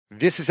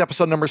This is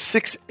episode number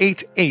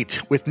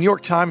 688 with New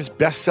York Times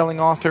bestselling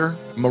author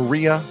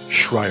Maria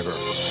Shriver.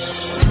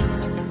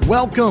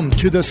 Welcome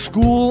to the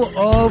School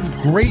of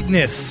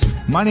Greatness.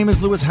 My name is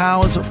Lewis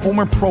Howes,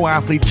 former pro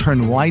athlete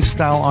turned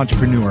lifestyle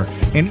entrepreneur,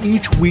 and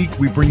each week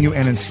we bring you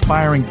an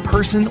inspiring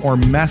person or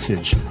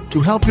message to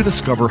help you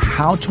discover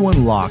how to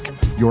unlock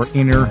your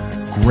inner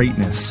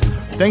greatness.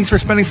 Thanks for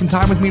spending some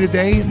time with me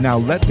today. Now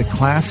let the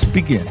class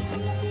begin.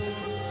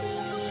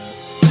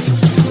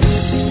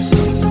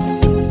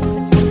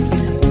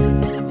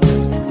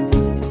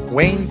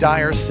 Wayne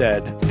Dyer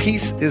said,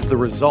 "Peace is the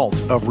result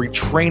of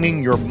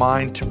retraining your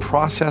mind to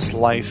process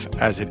life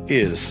as it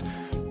is,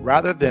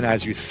 rather than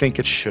as you think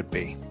it should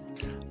be."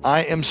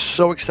 I am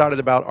so excited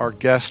about our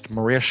guest.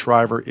 Maria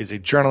Shriver is a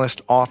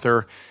journalist,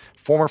 author,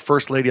 former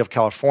First Lady of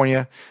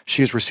California.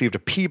 She has received a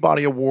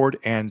Peabody Award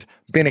and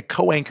been a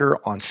co-anchor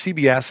on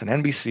CBS and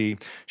NBC.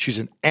 She's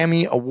an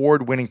Emmy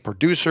Award-winning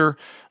producer,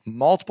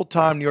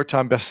 multiple-time New York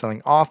Times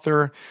bestselling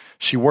author.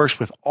 She works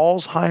with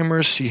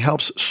Alzheimer's. She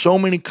helps so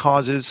many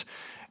causes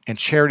and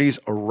charities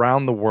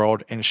around the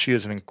world, and she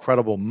is an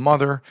incredible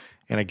mother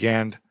and,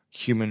 again,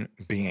 human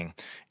being.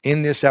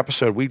 In this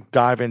episode, we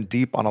dive in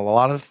deep on a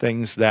lot of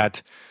things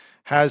that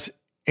has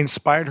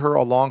inspired her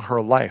along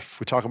her life.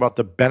 We talk about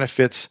the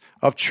benefits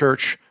of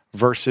church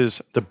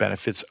versus the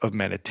benefits of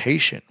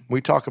meditation.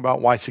 We talk about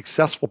why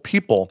successful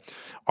people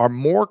are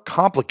more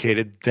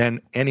complicated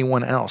than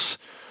anyone else.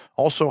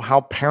 Also,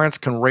 how parents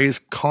can raise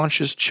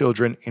conscious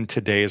children in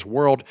today's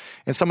world,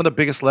 and some of the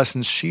biggest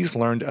lessons she's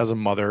learned as a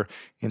mother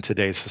in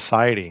today's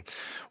society.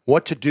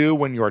 What to do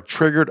when you are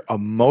triggered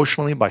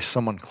emotionally by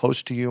someone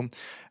close to you,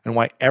 and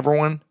why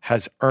everyone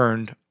has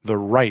earned the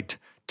right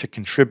to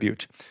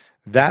contribute.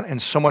 That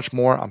and so much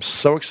more. I'm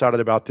so excited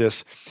about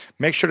this.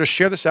 Make sure to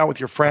share this out with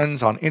your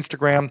friends on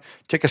Instagram.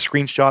 Take a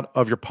screenshot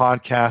of your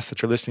podcast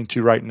that you're listening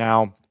to right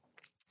now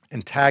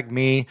and tag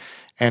me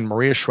and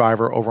Maria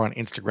Shriver over on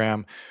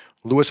Instagram.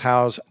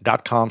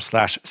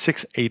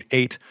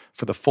 lewishowes.com/688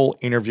 for the full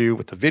interview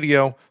with the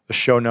video, the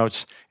show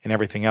notes, and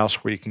everything else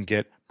where you can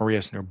get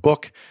Maria's new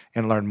book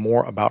and learn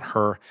more about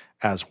her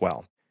as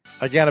well.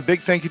 Again, a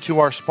big thank you to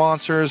our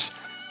sponsors.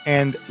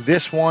 And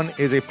this one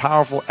is a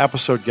powerful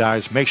episode,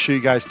 guys. Make sure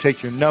you guys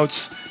take your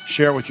notes,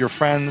 share it with your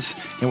friends.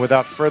 And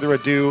without further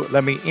ado,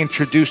 let me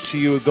introduce to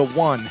you the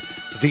one,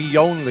 the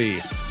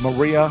only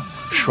Maria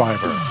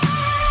Shriver.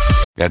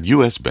 At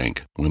U.S.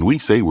 Bank, when we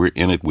say we're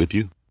in it with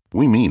you,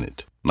 we mean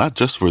it. Not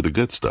just for the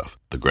good stuff,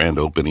 the grand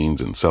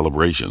openings and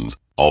celebrations,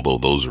 although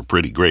those are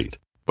pretty great,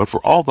 but for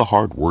all the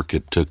hard work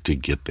it took to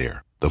get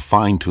there. The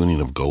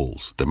fine-tuning of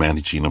goals, the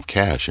managing of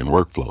cash and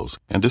workflows,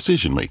 and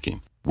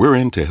decision-making. We're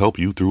in to help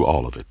you through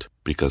all of it,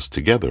 because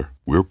together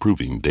we're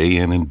proving day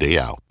in and day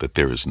out that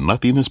there is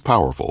nothing as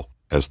powerful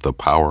as the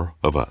power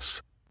of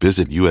us.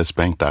 Visit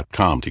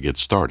usbank.com to get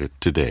started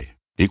today.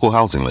 Equal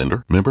housing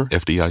lender, member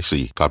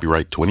FDIC,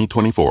 copyright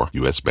 2024,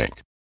 U.S.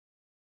 Bank.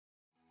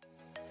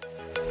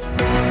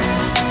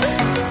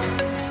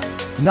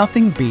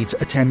 Nothing beats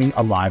attending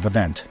a live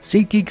event.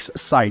 SeatGeek's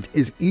site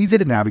is easy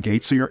to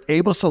navigate, so you're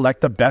able to select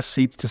the best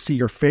seats to see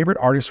your favorite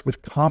artists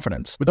with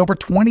confidence. With over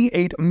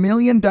 28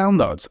 million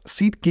downloads,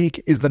 SeatGeek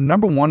is the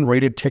 #1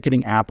 rated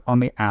ticketing app on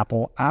the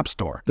Apple App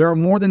Store. There are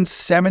more than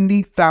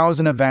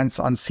 70,000 events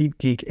on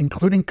SeatGeek,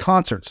 including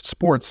concerts,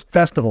 sports,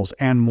 festivals,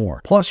 and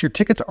more. Plus, your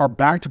tickets are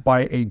backed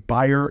by a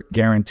buyer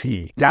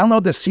guarantee.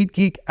 Download the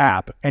SeatGeek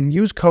app and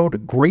use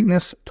code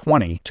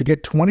GREATNESS20 to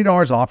get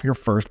 $20 off your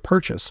first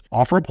purchase.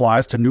 Offer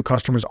applies to new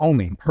customers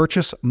only.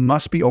 Purchase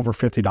must be over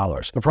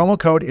 $50. The promo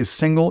code is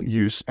single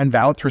use and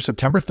valid through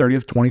September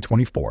 30th,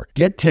 2024.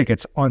 Get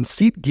tickets on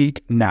SeatGeek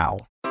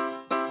now.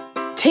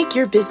 Take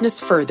your business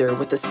further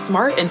with the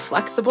smart and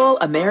flexible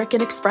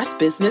American Express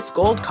Business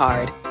Gold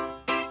Card.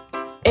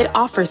 It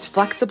offers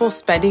flexible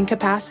spending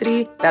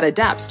capacity that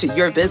adapts to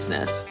your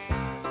business.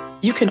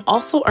 You can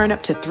also earn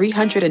up to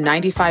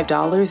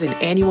 $395 in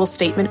annual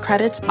statement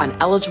credits on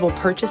eligible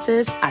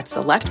purchases at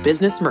select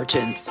business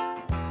merchants.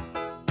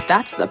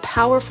 That's the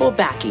powerful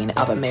backing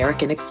of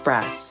American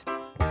Express.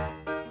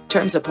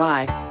 Terms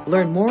apply.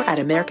 Learn more at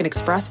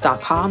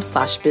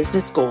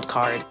americanexpress.com/business gold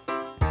card.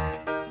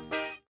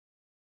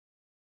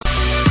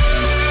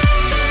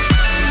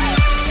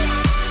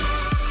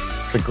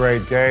 It's a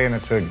great day, and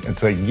it's a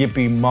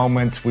yippee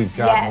moment. We've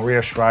got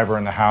Maria Shriver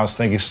in the house.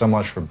 Thank you so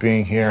much for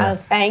being here. Oh,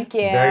 thank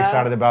you. Very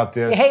excited about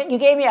this. You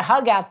gave me a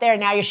hug out there.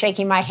 Now you're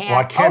shaking my hand. Well,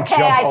 I can't okay,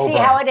 jump I over. see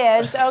how it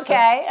is.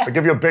 Okay. I'll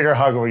give you a bigger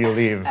hug when you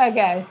leave.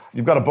 Okay.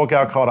 You've got a book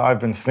out called I've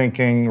Been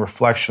Thinking,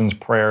 Reflections,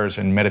 Prayers,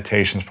 and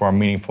Meditations for a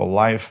Meaningful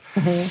Life.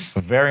 Mm-hmm.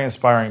 A very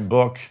inspiring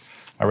book.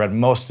 I read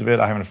most of it.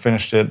 I haven't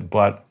finished it,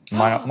 but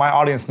my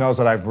audience knows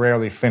that I've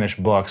rarely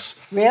finished books.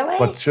 Really?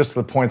 But just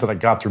the point that I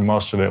got through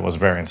most of it was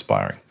very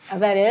inspiring. Oh,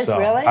 that is? So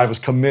really? I was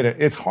committed.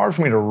 It's hard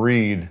for me to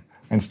read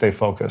and stay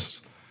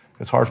focused.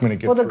 It's hard for me to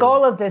get Well, the through.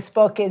 goal of this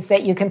book is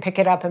that you can pick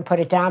it up and put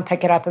it down,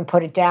 pick it up and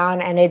put it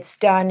down, and it's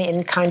done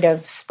in kind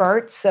of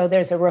spurts. So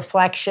there's a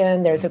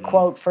reflection, there's a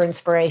quote for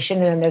inspiration,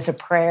 and then there's a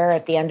prayer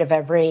at the end of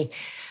every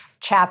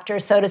chapter,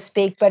 so to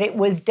speak. But it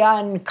was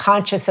done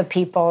conscious of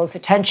people's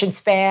attention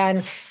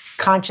span,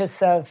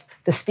 conscious of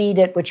the speed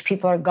at which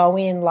people are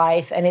going in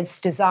life, and it's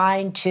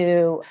designed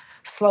to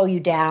slow you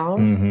down.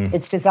 Mm-hmm.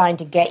 It's designed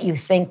to get you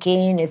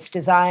thinking. It's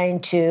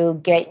designed to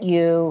get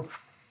you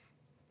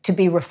to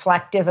be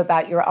reflective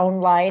about your own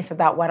life,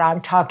 about what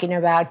I'm talking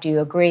about. Do you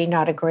agree,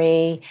 not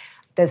agree?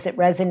 Does it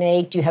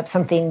resonate? Do you have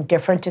something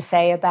different to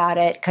say about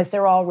it? Because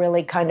they're all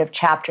really kind of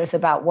chapters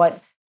about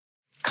what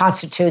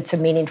constitutes a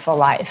meaningful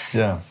life.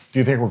 Yeah. Do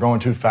you think we're going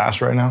too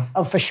fast right now?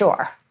 Oh, for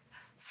sure.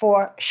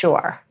 For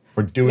sure.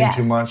 We're doing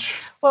too much?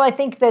 Well, I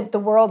think that the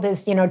world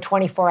is,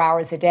 24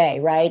 hours a day,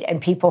 right? And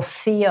people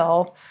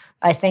feel,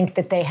 I think,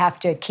 that they have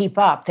to keep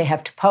up. They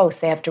have to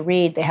post. They have to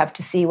read. They have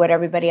to see what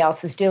everybody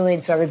else is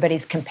doing. So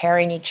everybody's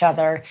comparing each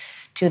other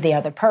to the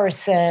other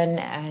person.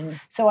 And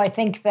so I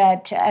think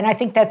that, and I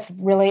think that's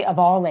really of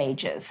all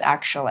ages,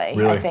 actually.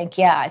 Really?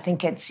 I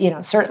think it's,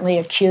 certainly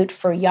acute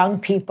for young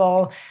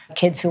people,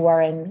 kids who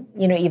are in,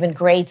 even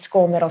grade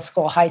school, middle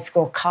school, high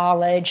school,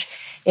 college.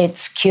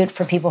 It's cute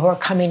for people who are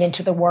coming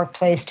into the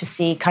workplace to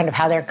see kind of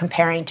how they're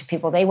comparing to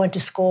people they went to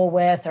school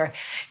with, or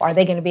are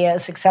they going to be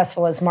as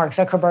successful as Mark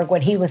Zuckerberg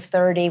when he was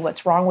 30?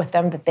 What's wrong with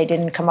them that they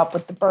didn't come up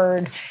with the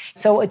bird?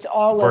 So it's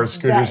all bird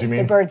scooters, that, you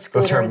mean? The bird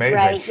scooters, those are amazing.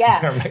 Right?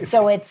 Yeah. They're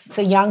amazing.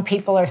 So young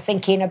people are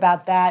thinking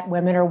about that.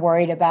 Women are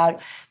worried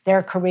about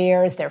their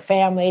careers, their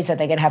families. Are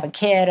they going to have a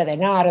kid? Are they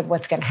not?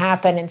 What's going to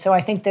happen? And so I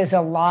think there's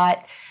a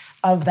lot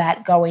of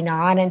that going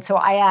on. And so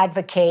I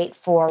advocate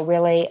for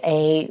really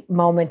a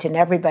moment in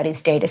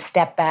everybody's day to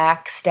step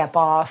back, step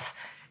off,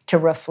 to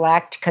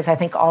reflect, because I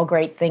think all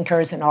great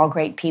thinkers and all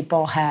great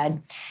people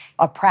had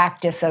a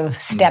practice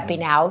of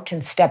stepping out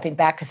and stepping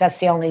back, because that's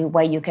the only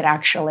way you could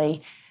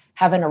actually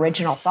have an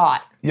original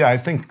thought. Yeah, I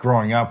think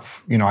growing up,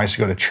 I used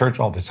to go to church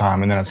all the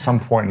time, and then at some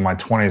point in my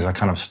 20s, I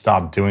kind of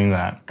stopped doing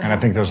that. And I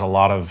think there's a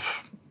lot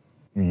of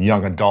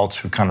young adults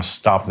who kind of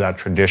stopped that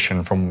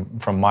tradition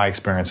from my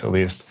experience, at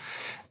least.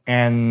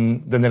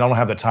 And then they don't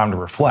have the time to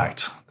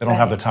reflect. They don't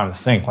have the time to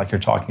think, like you're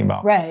talking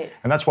about. Right.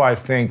 And that's why I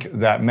think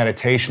that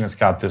meditation has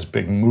got this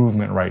big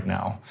movement right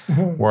now,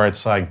 where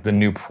it's like the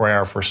new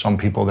prayer for some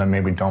people that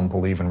maybe don't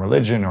believe in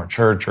religion or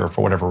church, or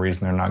for whatever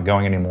reason they're not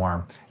going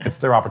anymore. It's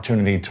their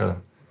opportunity to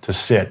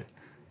sit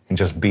and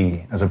just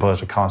be, as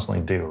opposed to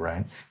constantly do,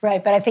 right?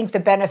 Right, but I think the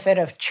benefit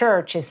of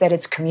church is that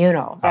it's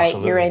communal, right?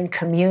 Absolutely. You're in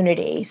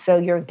community, so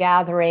you're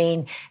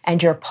gathering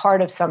and you're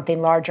part of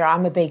something larger.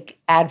 I'm a big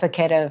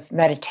advocate of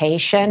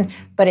meditation,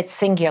 but it's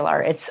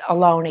singular, it's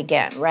alone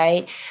again,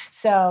 right?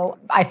 So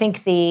I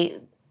think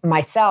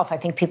I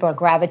think people are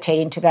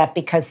gravitating to that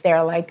because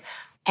they're like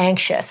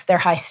anxious, they're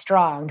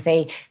high-strung,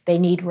 they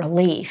need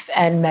relief,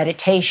 and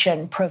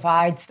meditation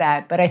provides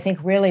that. But I think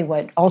really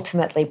what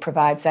ultimately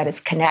provides that is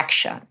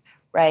connection.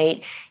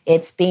 Right?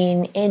 It's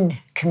being in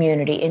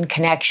community, in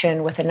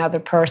connection with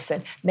another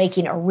person,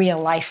 making a real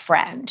life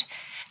friend,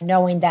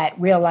 knowing that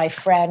real life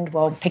friend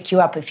will pick you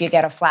up if you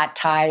get a flat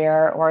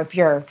tire or if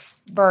your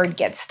bird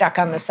gets stuck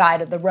on the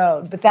side of the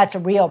road. But that's a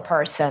real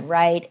person,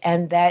 right?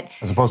 And that,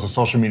 as opposed to a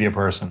social media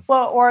person.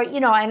 Well, or,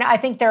 and I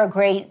think there are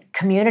great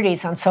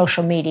communities on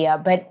social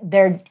media, but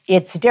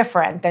it's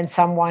different than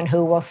someone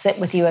who will sit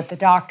with you at the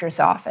doctor's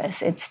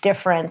office. It's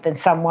different than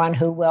someone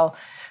who will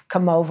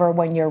come over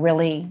when you're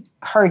really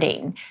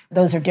hurting.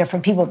 Those are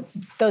different people.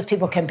 Those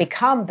people can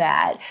become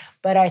that.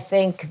 But I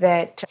think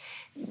that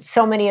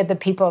so many of the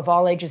people of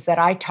all ages that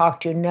I talk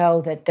to know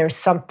that there's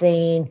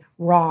something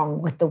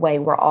wrong with the way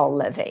we're all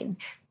living,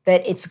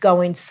 that it's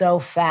going so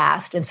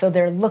fast. And so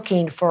they're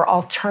looking for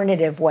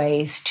alternative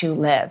ways to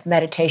live.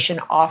 Meditation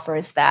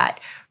offers that,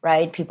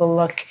 right? People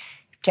look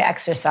to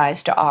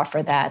exercise to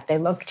offer that. They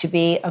look to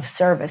be of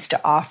service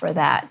to offer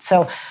that.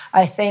 So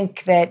I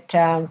think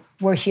that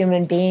we're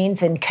human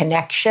beings, and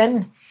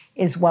connection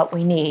is what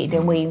we need.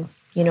 And we,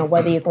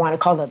 whether you want to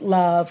call it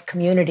love,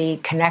 community,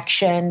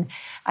 connection,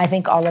 I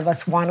think all of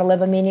us want to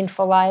live a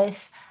meaningful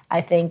life.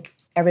 I think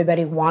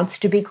everybody wants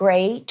to be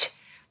great.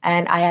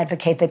 And I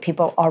advocate that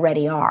people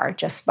already are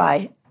just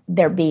by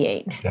their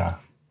being. Yeah.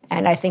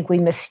 And I think we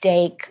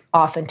mistake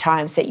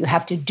oftentimes that you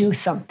have to do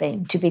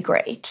something to be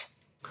great.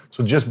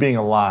 So just being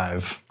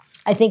alive.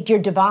 I think you're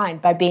divine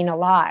by being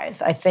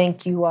alive. I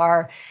think you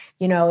are,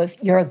 if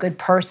you're a good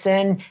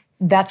person,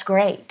 that's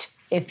great.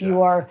 If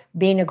you are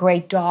being a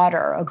great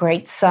daughter, a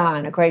great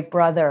son, a great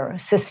brother, a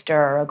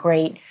sister, a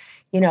great,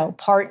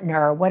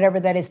 partner, whatever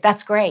that is,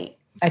 that's great.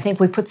 I think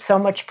we put so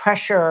much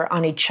pressure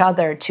on each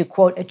other to,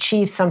 quote,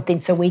 achieve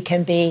something so we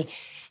can be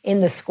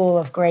in the school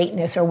of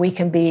greatness, or we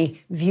can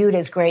be viewed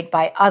as great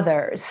by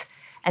others.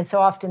 And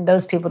so often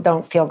those people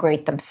don't feel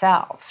great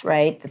themselves,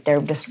 right? That they're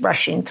just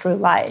rushing through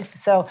life.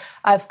 So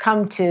I've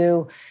come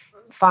to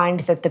find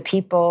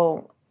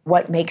that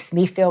what makes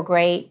me feel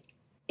great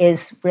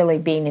is really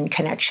being in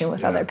connection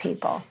with other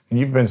people.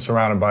 You've been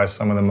surrounded by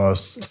some of the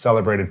most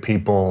celebrated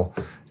people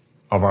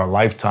of our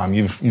lifetime.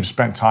 You've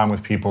spent time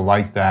with people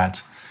like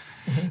that.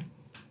 Mm-hmm.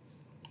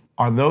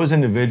 Are those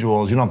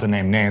individuals, you don't have to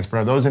name names, but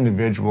are those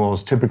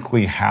individuals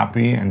typically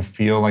happy and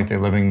feel like they're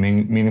living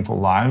meaningful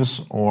lives?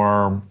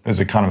 Or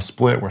is it kind of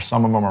split where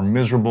some of them are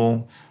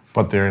miserable,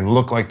 but they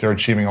look like they're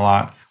achieving a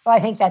lot? Well, I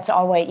think that's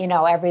always,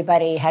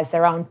 everybody has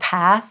their own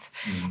path.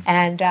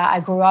 And I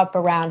grew up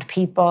around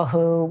people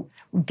who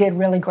did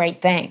really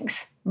great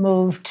things,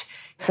 moved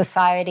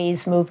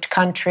societies, moved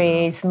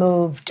countries,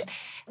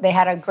 they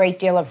had a great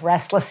deal of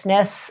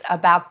restlessness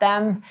about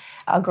them,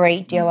 a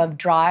great deal of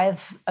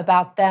drive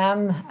about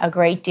them, a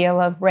great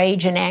deal of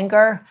rage and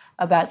anger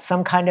about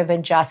some kind of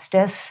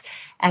injustice.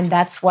 And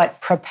that's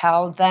what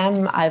propelled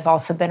them. I've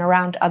also been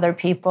around other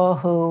people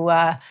who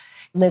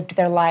lived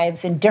their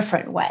lives in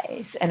different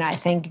ways. And I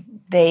think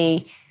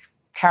they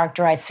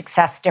characterize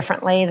success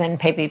differently than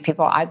maybe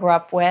people I grew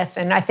up with.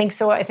 And I think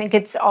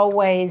it's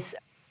always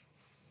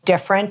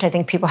different. I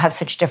think people have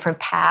such different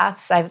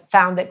paths. I've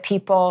found that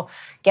people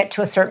get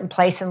to a certain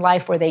place in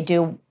life where they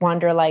do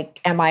wonder,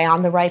 like, am I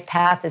on the right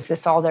path? Is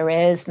this all there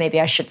is?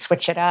 Maybe I should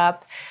switch it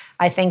up.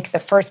 I think the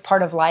first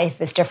part of life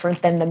is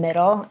different than the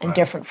middle and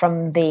different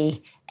from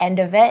the end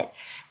of it.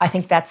 I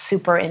think that's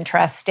super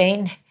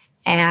interesting.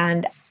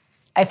 And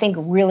I think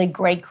really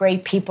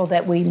great people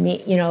that we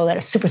meet, that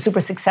are super,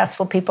 super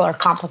successful people are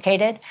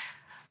complicated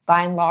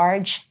by and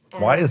large.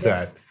 Why is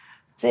that?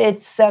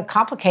 It's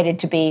complicated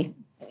to be,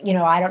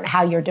 I don't know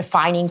how you're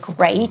defining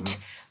great,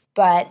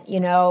 but,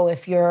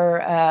 if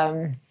you're,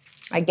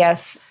 I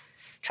guess,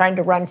 trying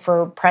to run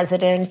for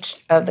president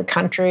of the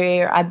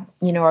country,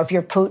 or if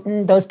you're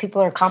Putin, those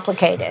people are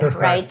complicated,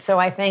 right? So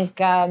I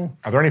think... are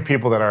there any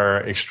people that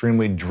are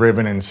extremely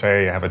driven and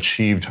say have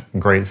achieved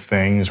great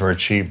things or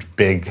achieved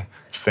big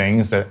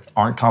things that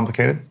aren't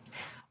complicated?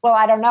 Well,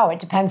 I don't know. It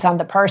depends on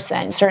the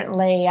person.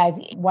 Certainly,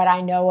 what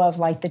I know of,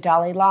 like the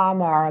Dalai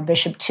Lama or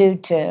Bishop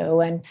Tutu,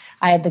 and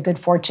I had the good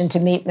fortune to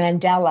meet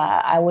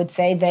Mandela, I would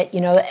say that,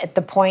 at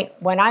the point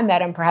when I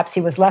met him, perhaps he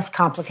was less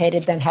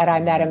complicated than had I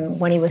met him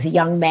when he was a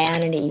young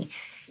man and he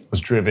was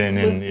driven.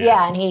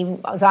 And he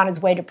was on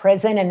his way to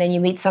prison, and then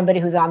you meet somebody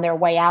who's on their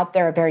way out.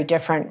 They're a very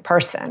different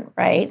person,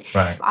 right?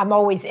 I'm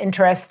always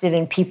interested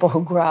in people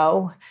who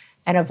grow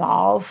and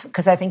evolve,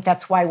 because I think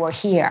that's why we're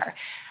here.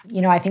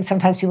 I think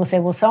sometimes people say,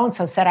 well,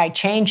 so-and-so said I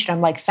changed.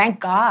 I'm like, thank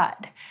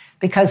God,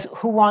 because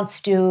who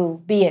wants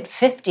to be at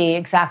 50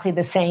 exactly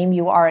the same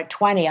you are at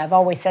 20? I've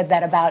always said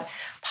that about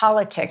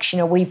politics.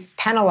 We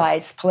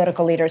penalize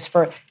political leaders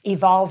for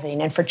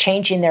evolving and for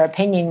changing their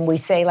opinion. We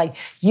say, like,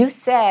 you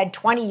said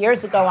 20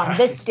 years ago on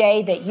this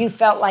day that you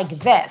felt like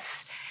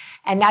this,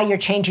 and now you're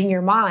changing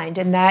your mind.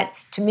 And that,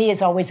 to me,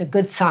 is always a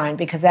good sign,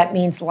 because that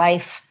means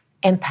life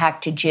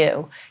impacted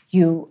you.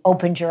 You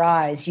opened your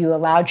eyes. You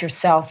allowed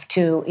yourself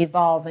to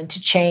evolve and to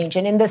change.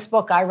 And in this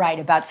book, I write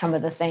about some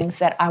of the things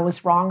that I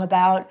was wrong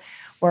about,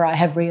 where I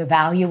have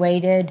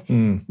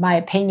reevaluated my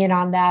opinion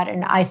on that.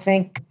 And I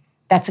think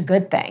that's a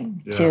good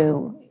thing,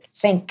 to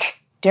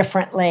think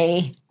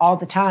differently all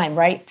the time,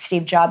 right?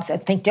 Steve Jobs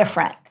said, think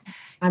different.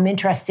 I'm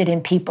interested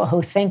in people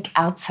who think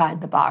outside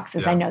the box,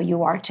 as I know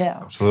you are too.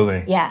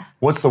 Absolutely. Yeah.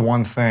 What's the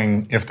one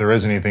thing, if there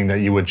is anything,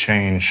 that you would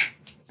change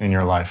in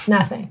your life?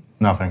 Nothing.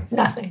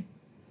 Nothing.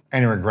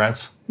 Any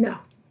regrets? No.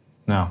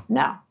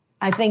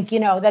 I think,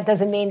 that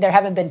doesn't mean there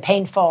haven't been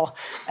painful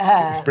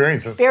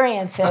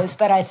experiences,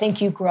 but I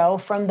think you grow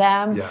from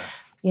them.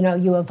 Yeah.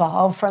 You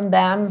evolve from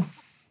them.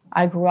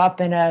 I grew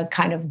up in a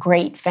kind of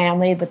great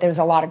family, but there was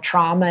a lot of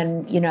trauma,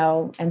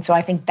 and so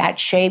I think that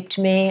shaped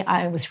me.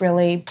 I was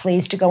really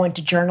pleased to go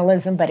into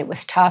journalism, but it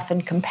was tough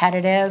and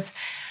competitive.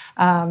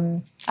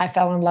 I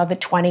fell in love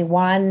at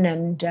 21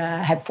 and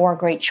had 4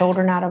 great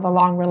children out of a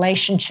long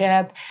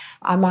relationship.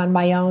 I'm on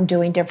my own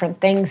doing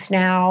different things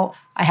now.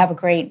 I have a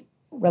great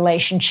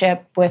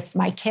relationship with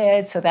my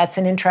kids, so that's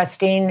an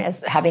interesting,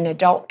 as having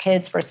adult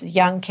kids versus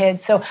young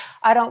kids. So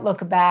I don't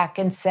look back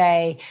and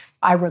say,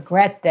 I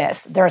regret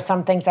this. There are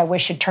some things I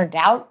wish had turned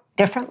out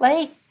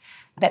differently,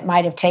 that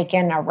might have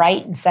taken a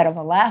right instead of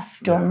a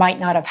left, or might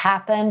not have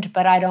happened,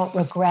 but I don't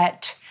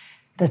regret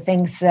the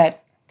things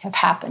that have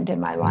happened in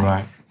my life.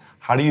 Right.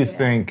 How do you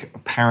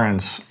think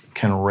parents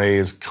can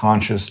raise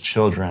conscious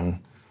children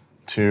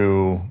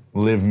to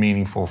live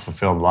meaningful,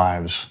 fulfilled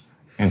lives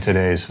in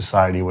today's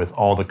society with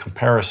all the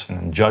comparison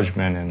and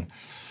judgment and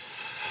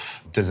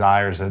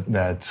desires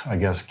that I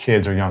guess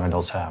kids or young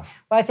adults have?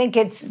 Well, I think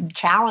it's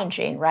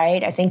challenging,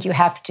 right? I think you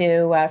have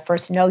to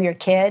first know your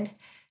kid,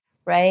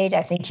 right?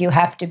 I think you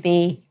have to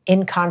be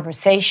in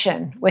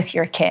conversation with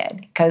your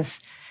kid, because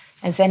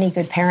as any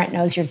good parent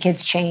knows, your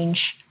kids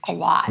change a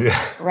lot,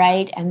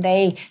 right? And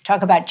they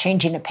talk about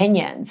changing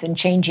opinions and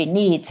changing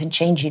needs and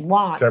changing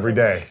wants. It's every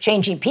day.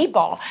 Changing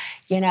people,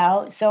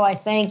 So I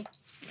think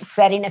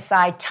setting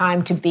aside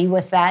time to be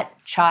with that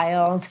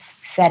child,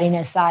 setting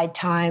aside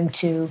time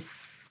to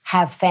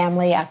have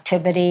family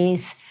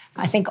activities,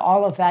 I think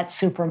all of that's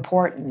super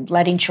important.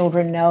 Letting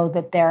children know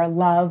that they're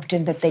loved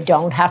and that they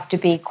don't have to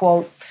be,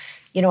 quote,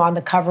 on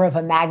the cover of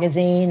a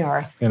magazine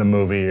or in a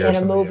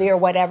movie or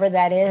whatever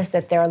that is,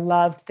 that they're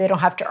loved. They don't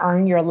have to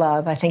earn your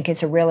love, I think,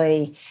 is a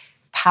really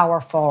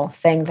powerful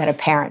thing that a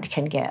parent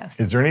can give.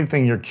 Is there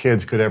anything your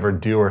kids could ever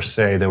do or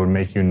say that would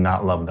make you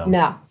not love them?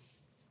 No.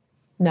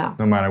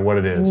 No matter what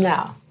it is?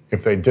 No.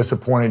 If they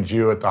disappointed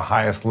you at the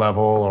highest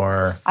level,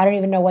 or... I don't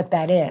even know what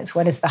that is.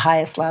 What is the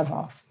highest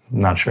level?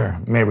 Not sure.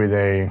 Maybe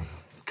they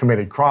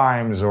committed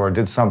crimes or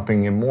did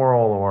something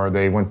immoral or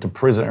they went to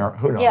prison or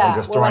who knows, they're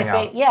just throwing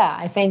out. Yeah,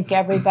 I think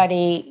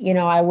everybody,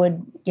 I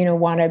would,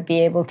 want to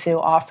be able to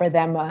offer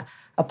them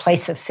a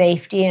place of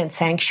safety and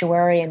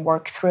sanctuary and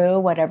work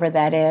through whatever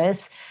that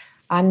is.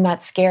 I'm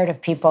not scared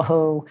of people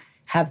who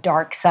have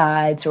dark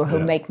sides or who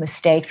make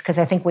mistakes, because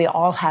I think we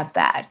all have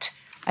that.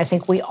 I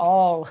think we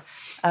all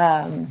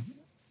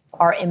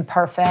are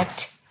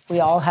imperfect.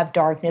 We all have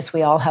darkness.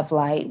 We all have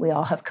light. We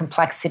all have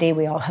complexity.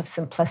 We all have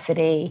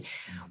simplicity.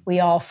 We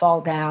all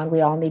fall down.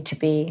 We all need to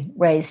be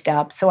raised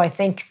up. So I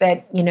think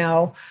that,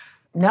 no,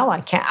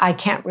 I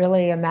can't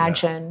really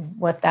imagine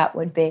what that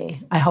would be.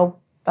 I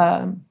hope,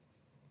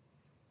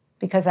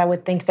 because I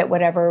would think that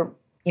whatever,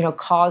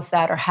 caused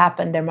that or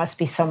happened, there must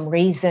be some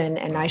reason,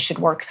 and I should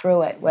work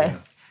through it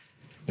with.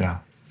 Yeah.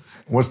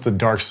 What's the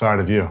dark side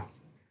of you?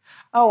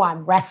 Oh,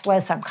 I'm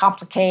restless, I'm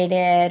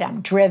complicated,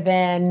 I'm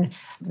driven.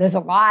 There's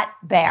a lot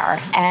there.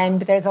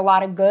 And there's a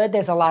lot of good,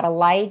 there's a lot of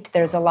light,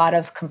 there's a lot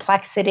of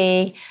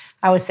complexity.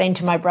 I was saying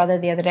to my brother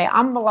the other day,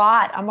 I'm a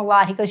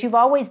lot. He goes, you've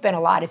always been a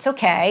lot, it's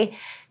okay.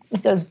 He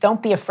goes,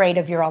 don't be afraid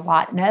of your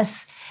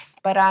allotness.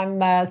 But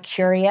I'm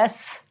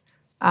curious,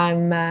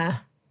 I'm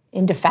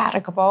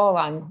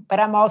indefatigable, but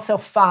I'm also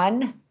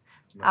fun.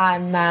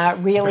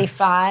 I'm really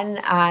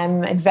fun.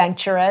 I'm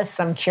adventurous.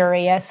 I'm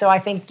curious. So I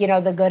think,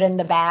 the good and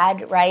the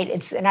bad,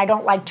 right? And I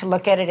don't like to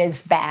look at it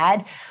as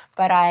bad,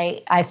 but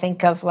I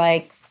think of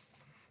like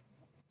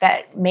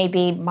that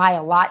maybe my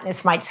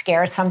allotness might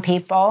scare some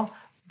people,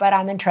 but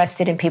I'm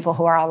interested in people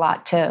who are a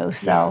lot too.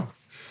 So. Yeah.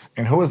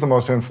 And who was the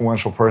most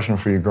influential person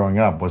for you growing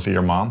up? Was it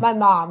your mom? My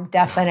mom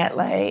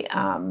definitely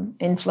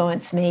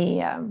influenced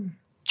me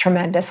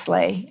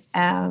tremendously.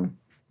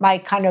 My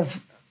kind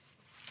of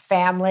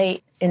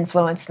family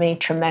influenced me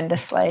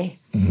tremendously.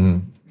 Mm-hmm.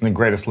 And the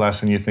greatest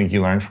lesson you think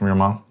you learned from your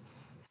mom?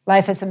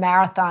 Life is a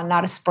marathon,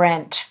 not a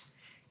sprint.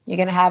 You're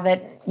going to have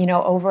it,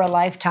 over a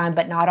lifetime,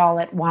 but not all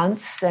at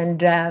once. And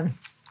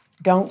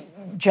don't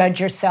judge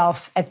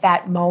yourself at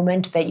that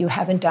moment that you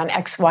haven't done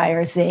X, Y,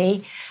 or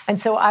Z. And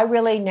so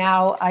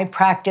I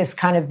practice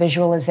kind of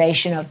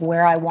visualization of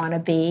where I want to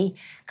be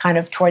kind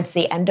of towards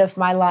the end of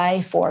my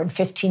life, or in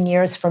 15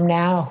 years from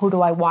now. Who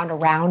do I want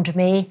around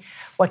me?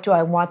 What do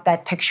I want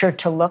that picture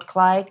to look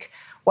like?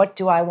 What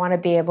do I want to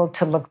be able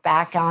to look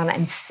back on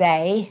and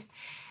say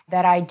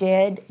that I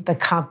did, the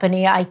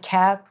company I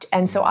kept?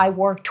 And so I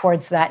work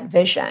towards that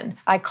vision.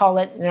 I call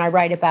it, and I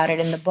write about it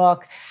in the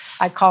book,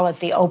 I call it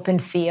the open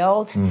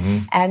field. Mm-hmm.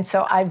 And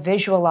so I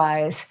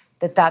visualize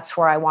that that's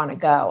where I want to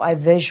go. I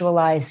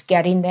visualize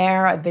getting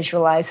there. I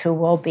visualize who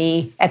will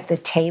be at the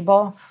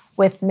table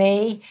with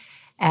me.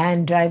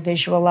 And I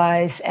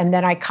visualize, and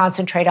then I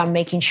concentrate on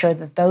making sure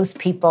that those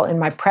people in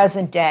my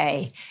present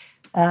day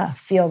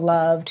feel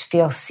loved,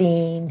 feel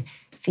seen,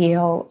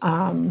 feel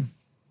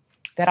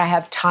that I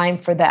have time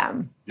for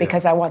them,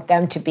 because I want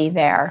them to be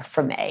there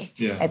for me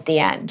at the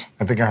end.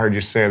 I think I heard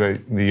you say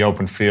that the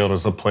open field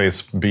is a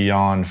place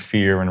beyond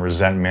fear and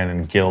resentment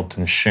and guilt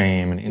and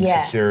shame and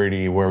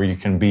insecurity, where you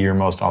can be your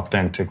most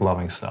authentic,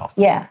 loving self.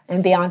 Yeah,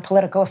 and beyond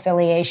political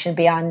affiliation,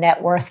 beyond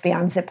net worth,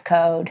 beyond zip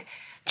code.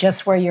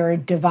 Just where your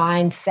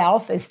divine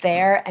self is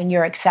there and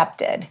you're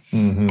accepted.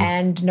 Mm-hmm.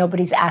 And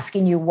nobody's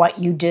asking you what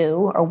you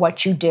do or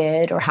what you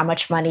did or how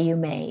much money you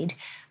made,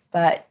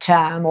 but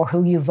or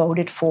who you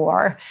voted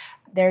for.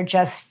 They're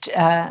just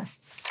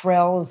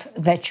thrilled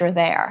that you're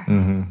there.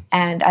 Mm-hmm.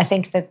 And I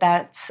think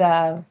that's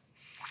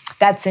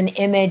an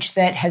image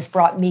that has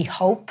brought me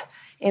hope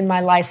in my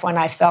life when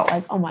I felt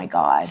like, oh my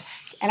God.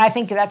 And I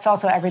think that's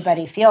also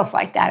everybody feels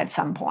like that at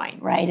some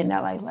point, right? And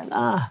they're like,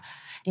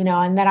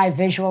 and then I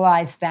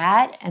visualize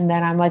that, and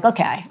then I'm like,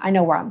 okay, I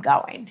know where I'm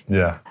going.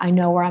 Yeah. I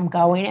know where I'm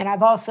going. And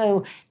I've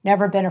also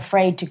never been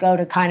afraid to go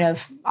to kind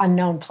of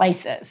unknown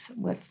places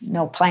with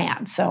no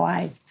plan. So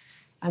I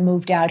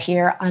moved out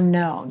here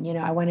unknown.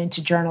 I went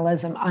into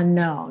journalism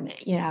unknown,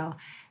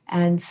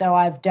 And so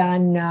I've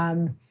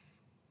done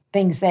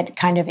things that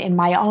kind of in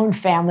my own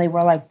family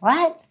were like,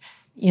 what?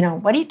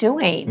 What are you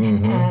doing?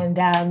 Mm-hmm. And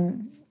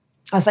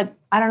I was like,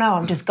 I don't know,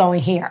 I'm just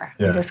going here.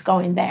 I'm just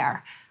going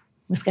there.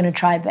 Was going to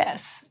try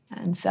this.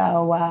 And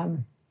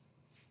so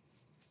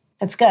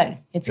that's good.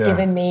 It's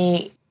given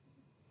me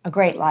a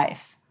great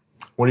life.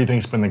 What do you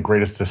think has been the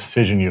greatest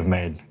decision you've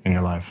made in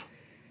your life?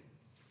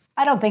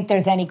 I don't think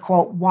there's any,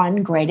 quote,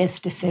 one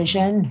greatest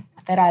decision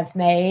that I've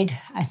made.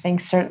 I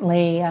think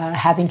certainly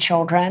having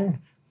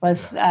children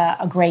was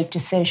a great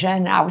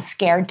decision. I was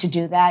scared to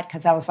do that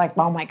because I was like,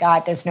 oh my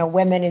God, there's no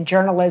women in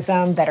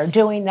journalism that are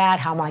doing that.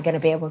 How am I going to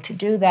be able to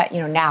do that?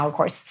 Now, of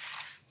course,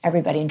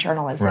 everybody in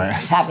journalism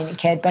is having a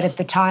kid. But at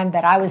the time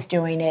that I was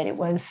doing it, it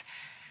was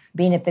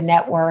being at the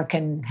network,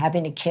 and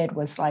having a kid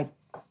was like,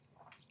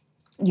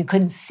 you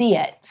couldn't see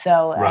it.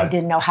 So I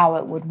didn't know how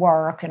it would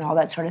work and all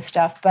that sort of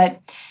stuff. But,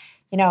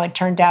 it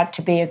turned out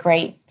to be a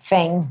great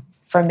thing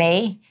for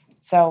me.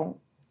 So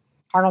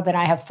Arnold and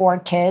I have 4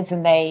 kids,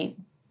 and they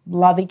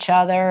love each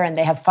other, and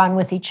they have fun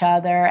with each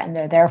other, and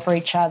they're there for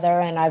each other.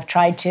 And I've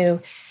tried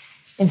to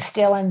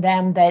instill in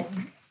them that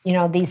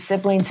these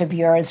siblings of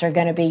yours are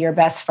going to be your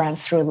best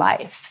friends through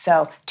life.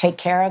 So take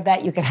care of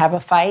that. You can have a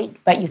fight,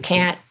 but you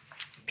can't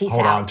peace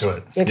Hold out. on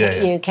to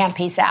it. You can't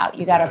peace out.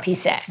 You got to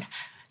peace in.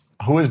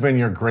 Who has been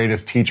your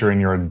greatest teacher in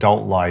your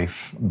adult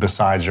life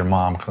besides your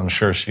mom? Because I'm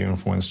sure she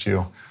influenced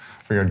you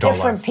for your adult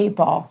Different life.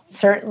 people.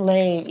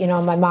 Certainly,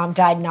 my mom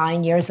died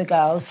 9 years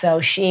ago,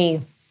 so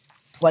she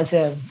was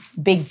a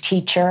big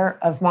teacher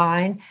of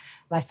mine.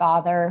 My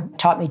father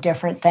taught me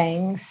different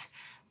things.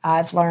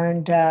 I've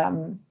learned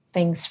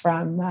things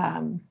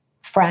from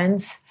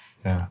friends.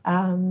 Yeah.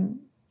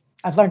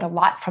 I've learned a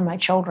lot from my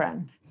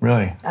children.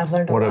 Really? I've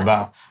learned a What lot.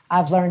 about?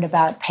 I've learned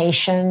about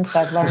patience.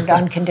 I've learned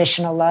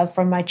unconditional love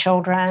from my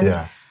children.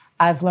 Yeah.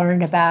 I've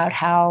learned about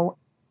how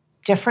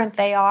different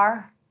they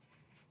are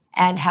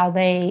and how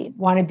they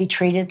want to be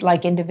treated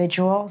like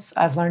individuals.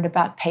 I've learned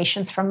about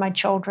patience from my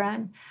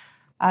children.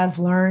 I've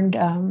learned,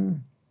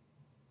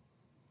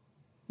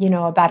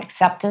 about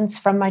acceptance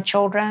from my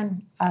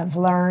children. I've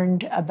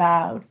learned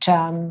about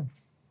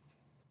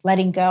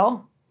letting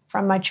go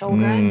from my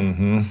children.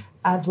 Mm-hmm.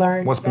 I've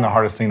learned. What's been the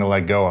hardest thing to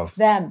let go of?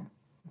 Them.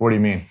 What do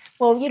you mean?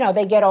 Well,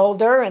 they get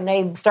older and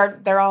they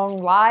start their own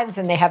lives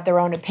and they have their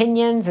own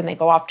opinions and they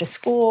go off to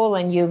school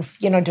and you've,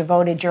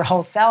 devoted your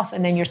whole self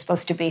and then you're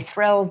supposed to be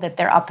thrilled that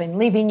they're up and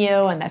leaving you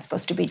and that's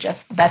supposed to be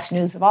just the best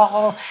news of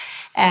all.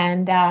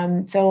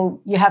 And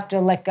so you have to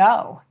let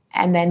go.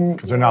 And then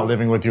Because they're not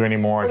living with you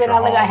anymore. They're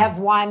not living. I have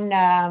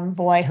one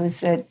boy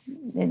who's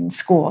in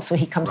school, so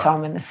he comes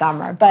home in the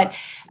summer.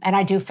 And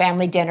I do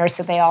family dinners,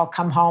 so they all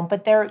come home.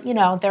 But they're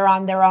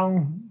on their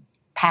own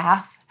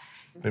path.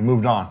 They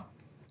moved on.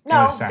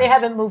 No, they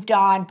haven't moved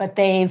on, but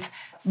they've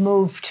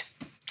moved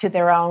to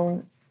their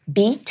own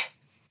beat.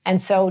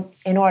 And so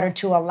in order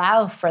to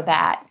allow for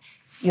that,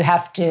 you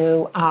have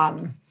to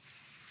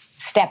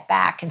step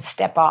back and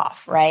step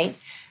off, right?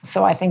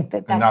 So I think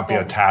that's... And not be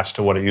attached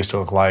to what it used to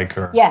look like?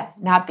 Or... Yeah,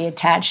 not be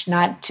attached,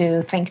 not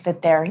to think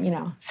that they're,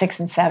 6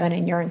 and 7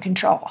 and you're in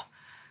control.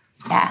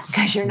 Yeah,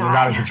 because you're not. You're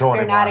not in control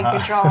You're anymore. Not in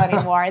control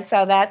anymore.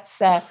 So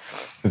that's...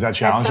 Is that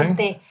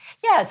challenging?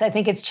 Yes, I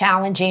think it's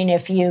challenging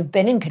if you've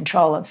been in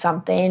control of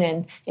something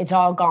and it's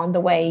all gone the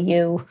way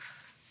you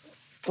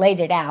laid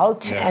it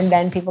out. Yes. And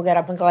then people get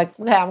up and go like,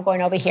 yeah, I'm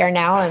going over here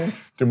now and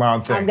do my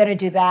own thing. I'm going to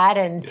do that.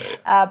 And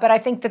but I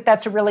think that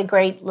that's a really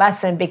great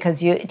lesson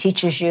because it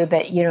teaches you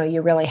that,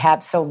 you really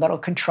have so little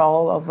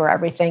control over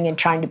everything and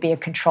trying to be a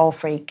control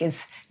freak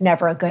is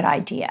never a good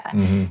idea.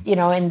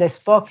 Mm-hmm. In this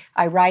book,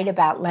 I write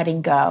about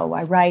letting go.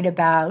 I write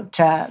about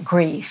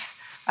grief.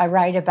 I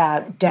write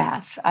about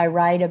death. I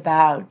write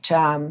about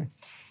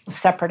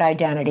separate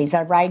identities.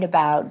 I write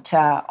about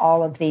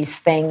all of these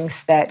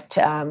things that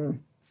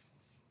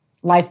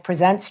life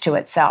presents to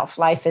itself.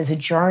 Life is a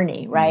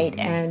journey, right?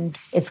 Mm-hmm. And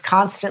it's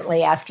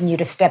constantly asking you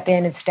to step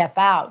in and step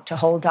out, to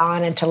hold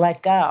on and to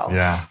let go.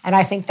 Yeah. And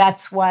I think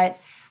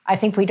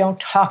we don't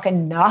talk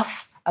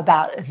enough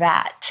about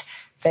that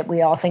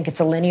we all think it's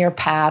a linear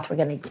path. We're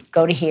going to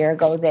go to here,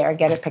 go there,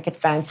 get a picket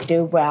fence,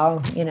 do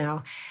well,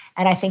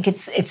 And I think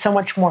it's so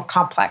much more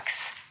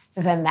complex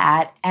than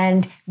that.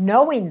 And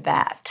knowing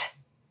that,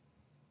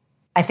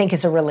 I think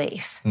is a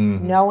relief.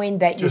 Mm-hmm. Knowing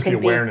that just you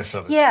can the awareness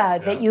of it. Yeah,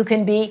 that you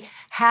can be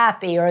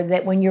happy, or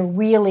that when you're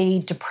really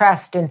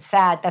depressed and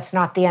sad, that's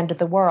not the end of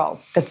the world.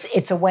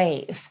 It's a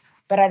wave.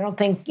 But I don't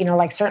think,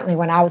 certainly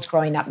when I was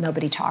growing up,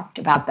 nobody talked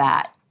about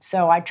that.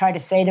 So I try to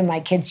say to my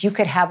kids, you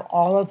could have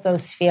all of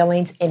those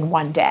feelings in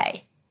one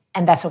day,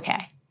 and that's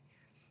okay.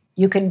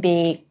 You can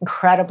be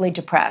incredibly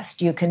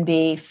depressed. You can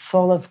be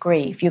full of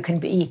grief. You can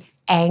be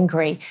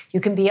angry. You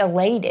can be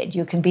elated.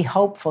 You can be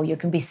hopeful. You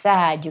can be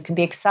sad. You can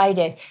be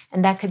excited.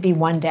 And that could be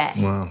one day.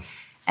 Wow.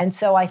 And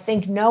so I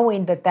think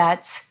knowing that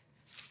that's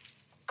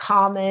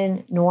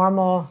common,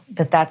 normal,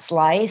 that that's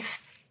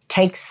life,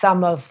 takes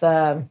some of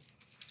the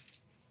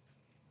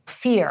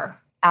fear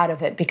out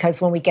of it. Because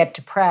when we get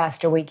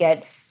depressed or we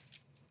get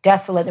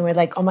desolate and we're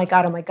like, oh my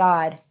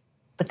God.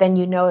 But then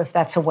if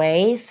that's a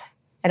wave.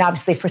 And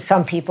obviously for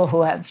some people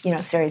who have,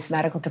 serious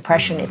medical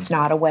depression, it's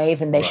not a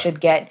wave and they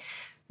should get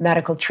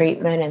medical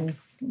treatment and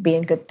be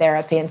in good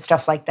therapy and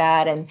stuff like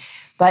that.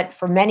 But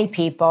for many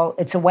people,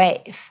 it's a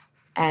wave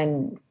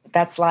and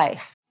that's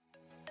life.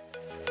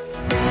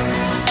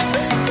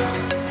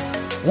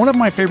 One of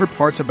my favorite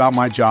parts about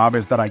my job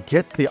is that I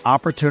get the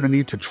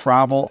opportunity to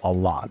travel a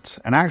lot.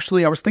 And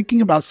actually, I was thinking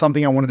about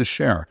something I wanted to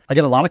share. I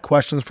get a lot of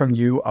questions from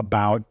you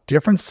about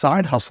different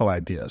side hustle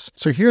ideas.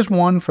 So here's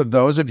one for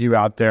those of you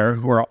out there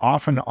who are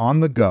often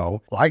on the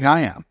go, like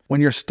I am. When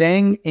you're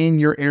staying in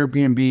your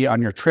Airbnb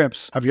on your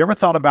trips, have you ever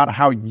thought about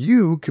how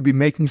you could be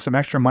making some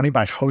extra money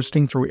by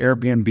hosting through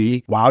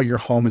Airbnb while your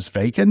home is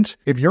vacant?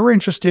 If you're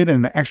interested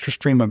in an extra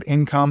stream of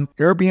income,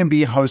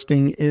 Airbnb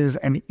hosting is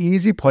an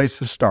easy place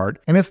to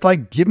start, and it's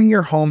like giving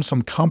your home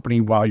some company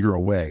while you're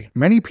away.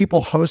 Many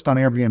people host on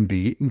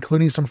Airbnb,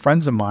 including some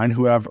friends of mine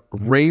who have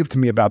raved to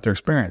me about their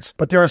experience.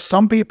 But there are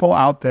some people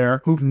out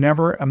there who've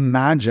never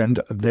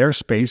imagined their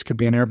space could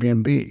be an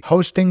Airbnb.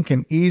 Hosting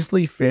can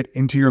easily fit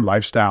into your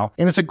lifestyle,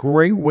 and it's a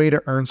great way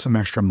to earn some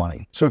extra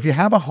money. So if you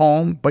have a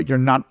home, but you're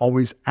not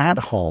always at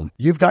home,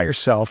 you've got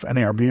yourself an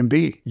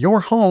Airbnb.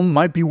 Your home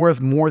might be worth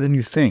more than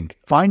you think.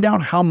 Find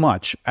out how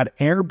much at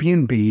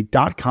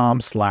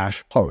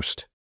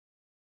airbnb.com/host.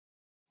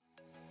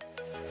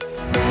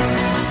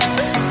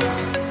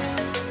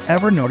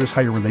 Ever notice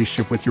how your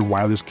relationship with your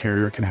wireless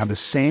carrier can have the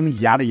same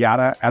yada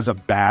yada as a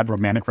bad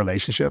romantic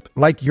relationship?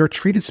 Like you're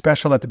treated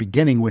special at the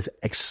beginning with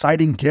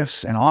exciting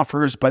gifts and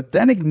offers, but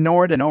then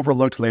ignored and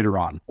overlooked later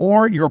on.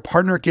 Or your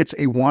partner gets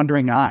a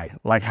wandering eye,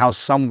 like how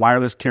some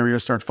wireless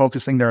carriers start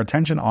focusing their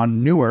attention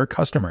on newer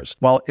customers.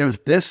 Well,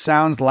 if this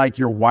sounds like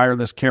your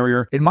wireless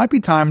carrier, it might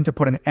be time to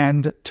put an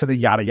end to the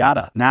yada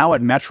yada. Now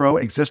at Metro,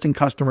 existing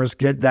customers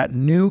get that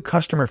new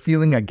customer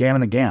feeling again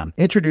and again.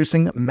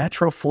 Introducing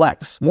Metro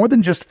Flex. More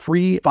than just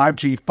free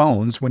 5G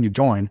phones when you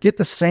join, get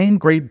the same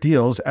great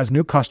deals as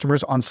new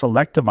customers on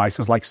select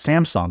devices like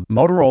Samsung,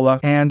 Motorola,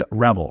 and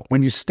Rebel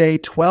when you stay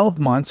 12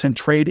 months and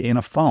trade in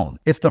a phone.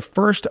 It's the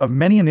first of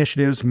many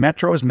initiatives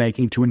Metro is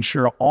making to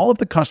ensure all of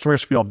the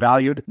customers feel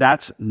valued.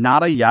 That's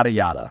not a yada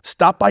yada.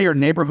 Stop by your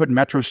neighborhood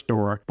Metro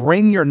store,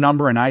 bring your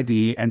number and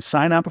ID, and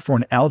sign up for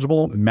an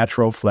eligible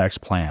Metro Flex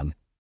plan.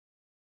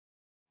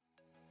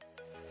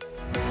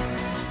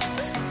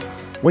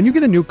 When you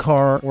get a new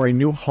car or a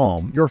new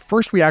home, your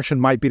first reaction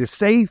might be to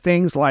say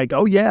things like,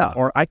 oh yeah,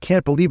 or I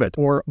can't believe it,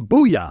 or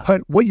booyah.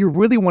 But what you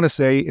really want to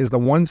say is the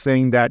one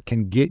thing that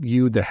can get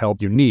you the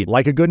help you need.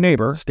 Like a good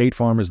neighbor, State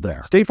Farm is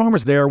there. State Farm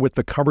is there with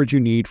the coverage you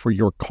need for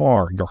your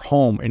car, your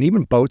home, and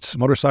even boats,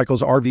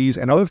 motorcycles, RVs,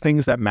 and other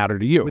things that matter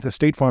to you. With a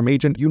State Farm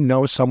agent, you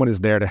know someone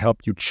is there to help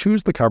you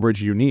choose the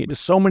coverage you need. With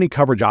so many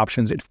coverage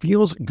options, it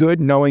feels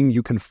good knowing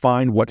you can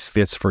find what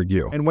fits for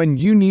you. And when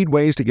you need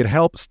ways to get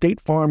help,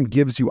 State Farm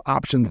gives you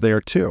options there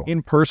too.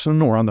 In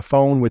person or on the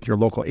phone with your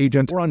local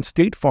agent or on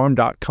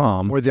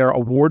statefarm.com, where their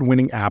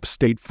award-winning app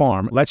State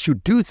Farm lets you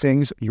do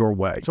things your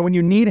way. So when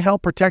you need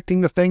help protecting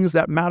the things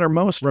that matter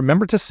most,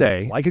 remember to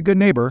say, like a good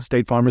neighbor,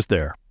 State Farm is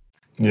there.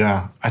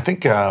 Yeah, I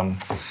think the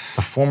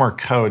former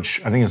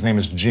coach, I think his name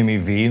is Jimmy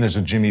V. There's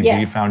a Jimmy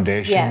V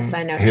Foundation. Yes,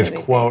 I know his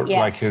Jimmy quote, V.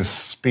 Yes. like his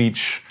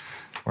speech,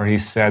 where he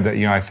said that,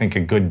 I think a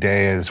good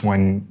day is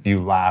when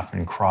you laugh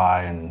and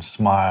cry and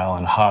smile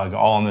and hug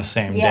all on the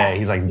same day.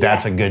 He's like,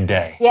 that's a good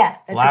day. Yeah,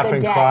 that's laugh a good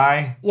and day.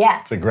 Cry,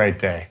 it's a great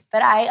day.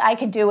 But I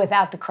could do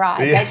without the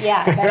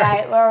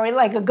cry. Or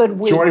like a good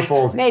week.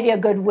 Joyful. Maybe a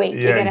good week.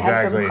 You're going to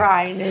have some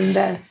crying.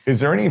 And is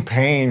there any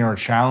pain or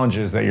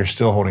challenges that you're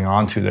still holding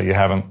on to that you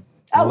haven't learned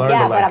to let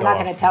go of? But I'm not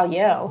going to tell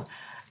you.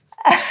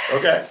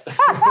 Okay.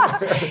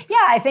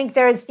 I think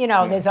there's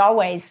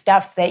always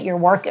stuff that you're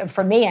working,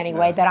 for me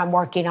anyway, that I'm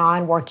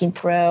working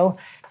through.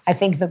 I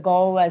think the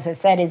goal, as I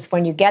said, is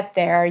when you get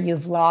there,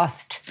 you've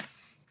lost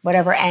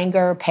whatever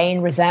anger,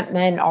 pain,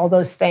 resentment, all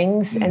those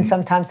things. Mm-hmm. And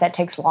sometimes that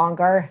takes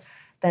longer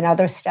than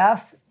other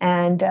stuff.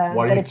 And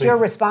but it's your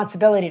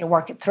responsibility to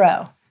work it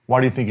through. Why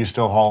do you think you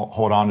still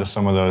hold on to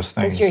some of those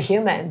things? Because you're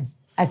human.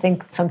 I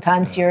think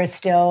sometimes you're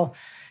still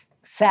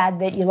sad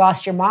that you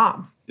lost your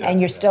mom. And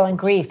you're still in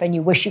grief and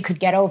you wish you could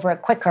get over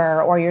it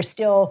quicker, or you're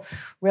still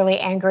really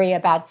angry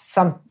about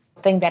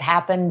something that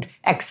happened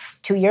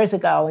 2 years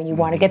ago and you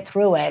want to get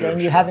through it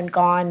and you haven't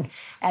gone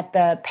at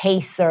the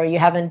pace or you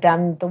haven't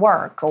done the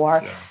work.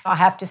 Or I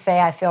have to say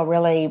I feel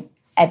really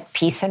at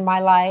peace in my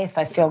life.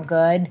 I feel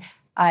good.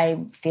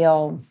 I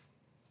feel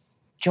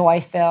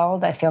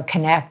joy-filled. I feel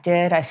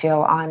connected. I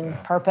feel on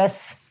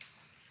purpose.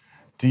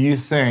 Do you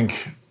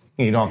think...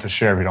 You don't have to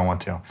share if you don't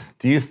want to.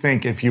 Do you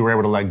think if you were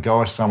able to let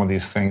go of some of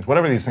these things,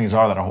 whatever these things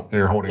are that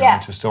you're holding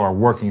on to still are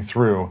working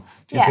through,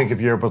 do you think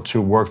if you're able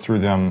to work through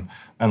them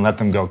and let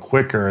them go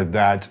quicker,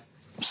 that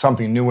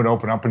something new would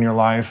open up in your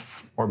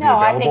life or be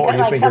available? I think, or do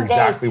you think you're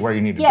exactly where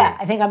you need to be? Yeah,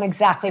 I think I'm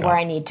exactly where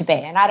I need to be.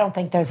 And I don't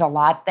think there's a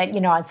lot that,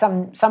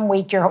 on some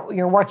week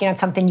you're working on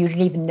something you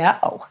didn't even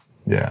know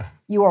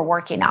you were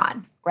working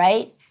on,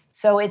 right?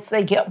 So it's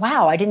like,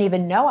 wow, I didn't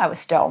even know I was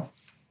still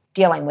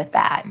dealing with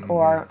that. Mm-hmm.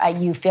 Or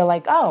you feel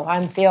like,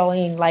 I'm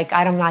feeling like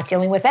I'm not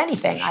dealing with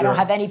anything. Sure. I don't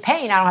have any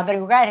pain. I don't have any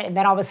regret. And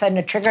then all of a sudden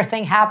a trigger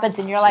thing happens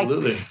and you're like,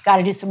 got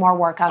to do some more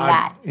work on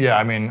that. Yeah,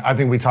 I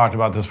think we talked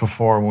about this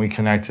before when we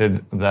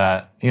connected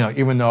that,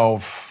 even though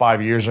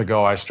 5 years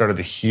ago I started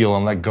to heal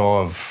and let go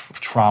of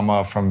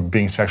trauma from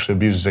being sexually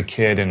abused as a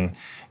kid and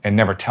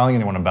never telling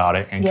anyone about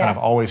it and kind of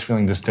always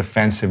feeling this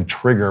defensive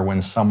trigger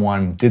when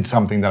someone did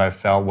something that I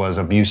felt was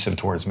abusive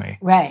towards me.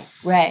 Right.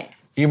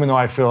 Even though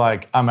I feel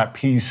like I'm at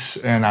peace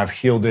and I've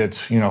healed it,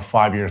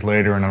 5 years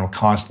later and I'm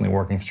constantly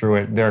working through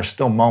it, there are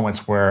still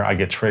moments where I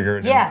get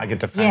triggered and I get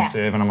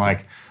defensive and I'm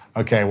like,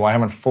 okay, well, I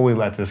haven't fully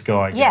let this go,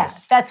 I guess.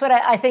 Yes, that's what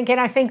I think.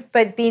 And I think,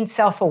 but being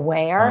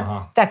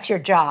self-aware, that's your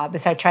job,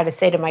 as I try to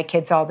say to my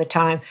kids all the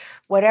time.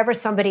 Whatever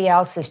somebody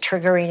else is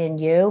triggering in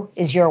you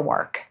is your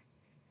work.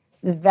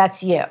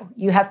 That's you.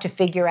 You have to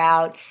figure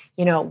out,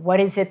 what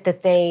is it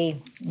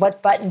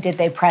what button did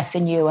they press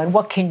in you? And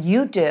what can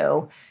you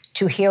do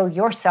to heal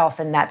yourself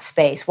in that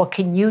space? What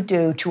can you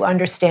do to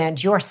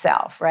understand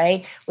yourself,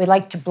 right? We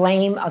like to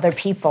blame other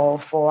people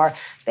for,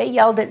 they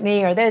yelled at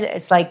me,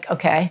 it's like,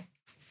 okay,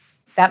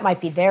 that might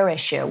be their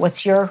issue.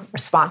 What's your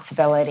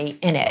responsibility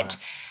in it?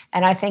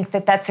 And I think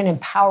that that's an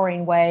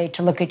empowering way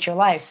to look at your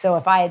life. So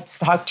if I had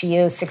talked to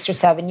you 6 or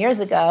 7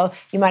 years ago,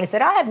 you might have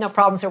said, I have no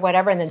problems or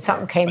whatever, and then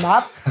something came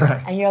up,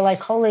 and you're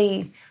like,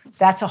 holy,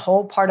 that's a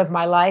whole part of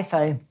my life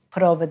I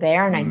put over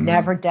there and I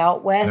never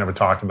dealt with. Never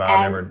talked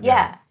about it.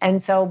 Yeah.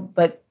 And so,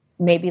 but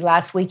maybe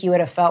last week you would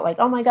have felt like,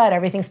 oh my God,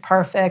 everything's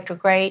perfect or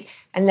great.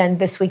 And then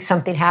this week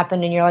something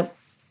happened and you're like,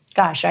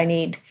 gosh, I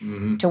need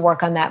to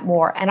work on that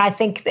more. And I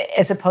think that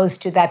as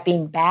opposed to that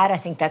being bad, I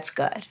think that's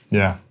good.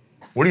 Yeah.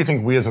 What do you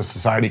think we as a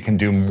society can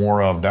do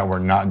more of that we're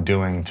not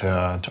doing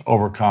to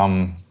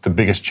overcome the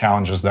biggest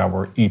challenges that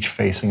we're each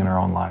facing in our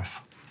own life?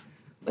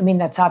 I mean,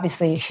 that's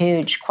obviously a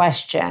huge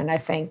question. I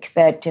think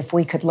that if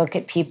we could look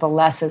at people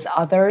less as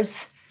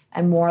others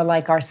and more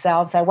like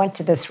ourselves. I went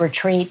to this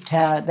retreat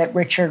that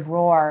Richard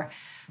Rohr,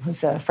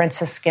 who's a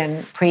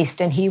Franciscan priest,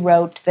 and he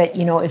wrote that,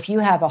 if you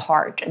have a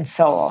heart and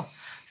soul,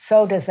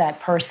 so does that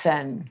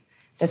person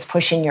that's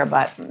pushing your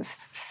buttons.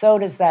 So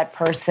does that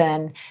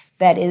person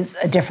that is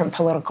a different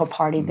political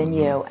party than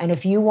you. And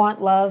if you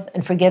want love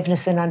and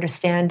forgiveness and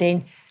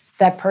understanding,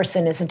 that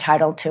person is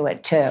entitled to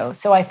it too.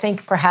 So I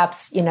think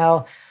perhaps,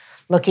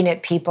 looking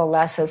at people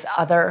less as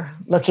other,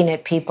 looking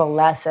at people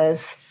less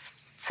as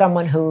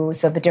someone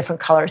who's of a different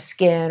color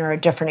skin or a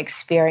different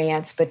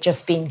experience, but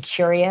just being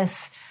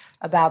curious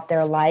about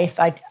their life.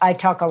 I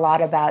talk a lot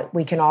about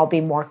we can all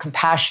be more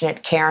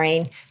compassionate,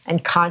 caring,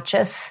 and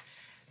conscious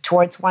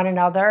towards one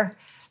another.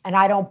 And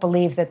I don't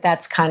believe that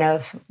that's kind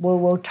of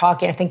woo-woo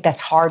talking. I think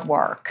that's hard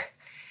work.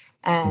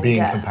 And,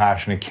 being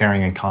compassionate,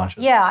 caring, and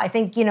conscious. Yeah, I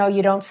think, you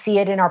don't see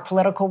it in our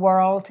political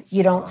world.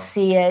 You don't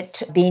see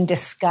it being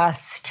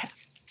discussed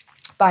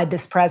by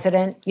this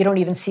president. You don't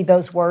even see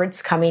those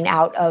words coming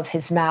out of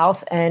his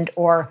mouth,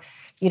 or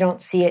you don't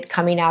see it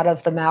coming out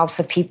of the mouths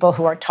of people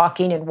who are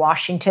talking in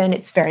Washington.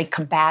 It's very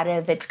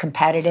combative. It's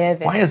competitive.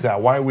 Why is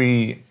that? Why are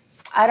we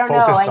I don't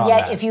know. And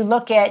yet, that? If you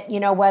look at,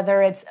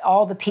 whether it's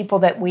all the people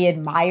that we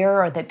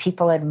admire or that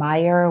people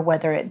admire,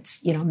 whether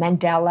it's,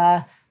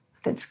 Mandela,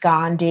 that's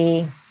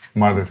Gandhi,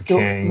 Martin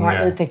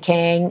Luther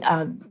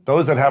King.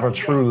 Those that have a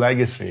true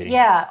legacy.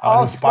 Yeah,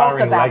 all spoke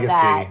about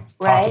that,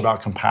 right? Talked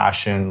about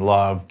compassion,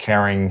 love,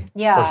 caring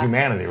for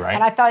humanity, right?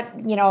 And I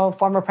thought,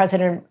 former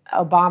President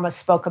Obama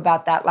spoke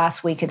about that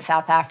last week in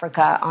South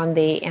Africa on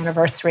the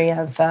anniversary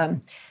of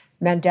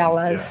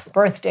Mandela's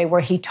birthday,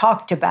 where he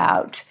talked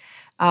about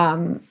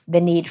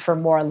the need for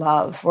more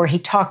love, where he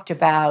talked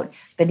about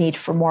the need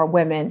for more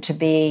women to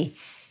be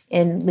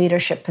in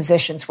leadership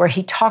positions, where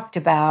he talked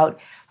about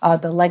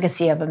the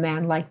legacy of a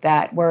man like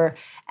that.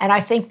 And I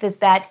think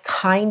that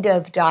kind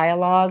of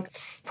dialogue,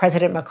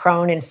 President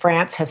Macron in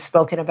France has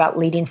spoken about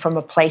leading from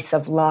a place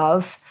of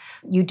love.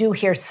 You do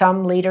hear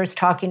some leaders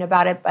talking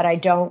about it, but I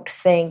don't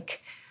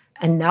think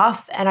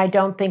enough, and I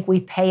don't think we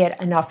pay it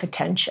enough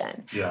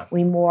attention. Yeah.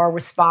 We more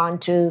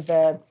respond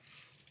to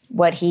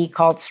what he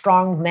called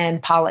strong men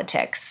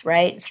politics,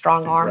 right?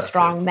 Strong arms,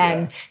 strong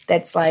men. Yeah.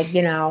 That's like,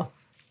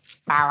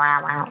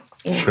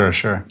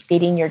 Sure.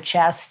 beating your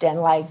chest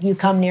and like, you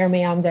come near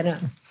me, I'm going to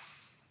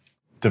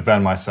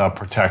defend myself,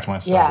 protect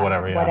myself,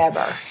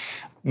 whatever.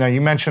 Now,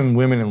 you mentioned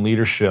women in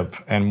leadership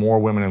and more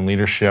women in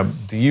leadership.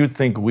 Do you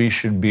think we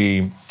should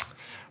be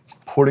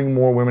putting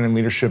more women in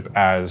leadership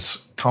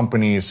as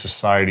companies,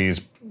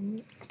 societies,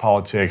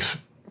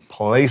 politics,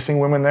 placing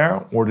women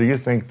there? Or do you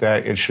think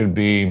that it should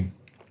be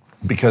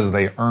because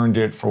they earned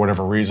it for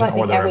whatever reason,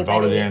 or they were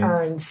voted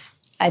in?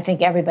 I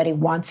think everybody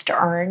wants to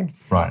earn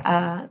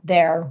right.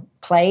 Their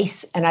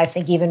place. And I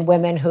think even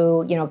women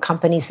who,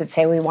 companies that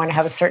say we want to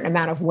have a certain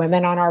amount of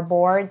women on our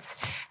boards,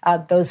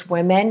 those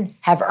women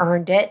have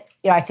earned it.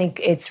 I think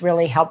it's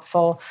really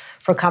helpful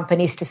for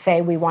companies to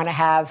say we want to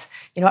have,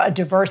 a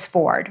diverse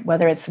board,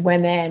 whether it's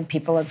women,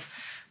 people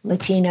of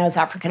Latinos,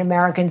 African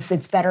Americans.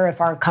 It's better if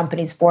our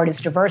company's board is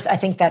diverse. I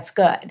think that's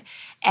good.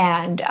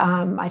 And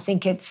I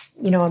think it's,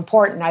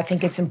 important. I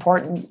think it's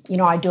important,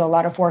 I do a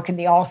lot of work in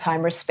the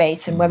Alzheimer's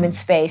space and women's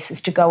space,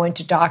 is to go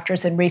into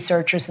doctors and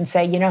researchers and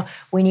say,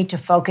 we need to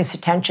focus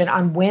attention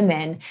on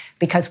women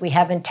because we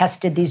haven't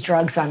tested these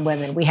drugs on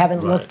women. We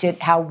haven't looked at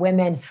how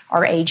women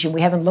are aging.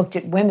 We haven't looked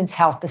at women's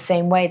health the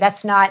same way.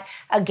 That's not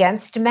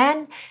against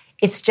men.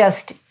 It's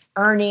just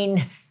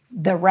earning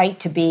the right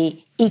to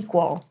be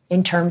equal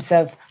in terms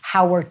of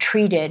how we're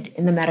treated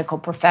in the medical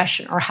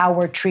profession or how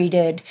we're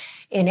treated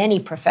in any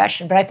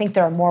profession. But I think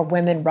there are more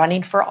women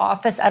running for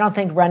office. I don't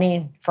think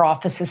running for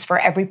office is for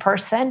every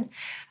person,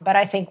 but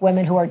I think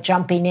women who are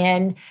jumping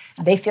in,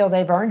 they feel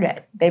they've earned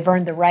it. They've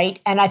earned the right.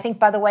 And I think,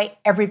 by the way,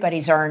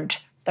 everybody's earned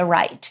the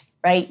right?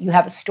 You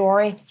have a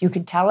story, you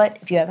can tell it.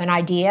 If you have an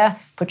idea,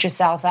 put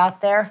yourself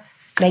out there,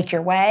 make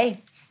your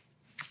way,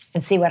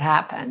 and see what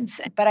happens.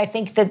 But I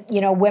think that,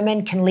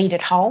 women can lead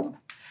at home.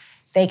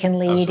 They can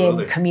lead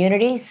Absolutely. in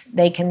communities.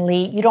 They can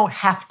lead. You don't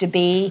have to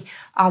be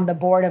on the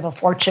board of a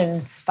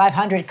Fortune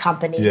 500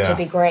 company to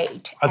be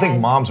great. I think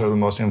moms are the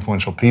most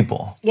influential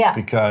people. Yeah.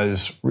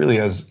 Because really,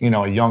 as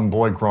a young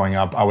boy growing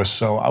up, I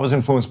was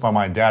influenced by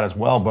my dad as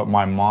well, but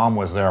my mom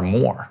was there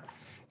more.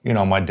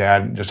 My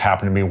dad just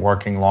happened to be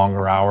working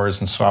longer hours,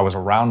 and so I was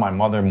around my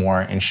mother more,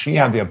 and she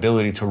had the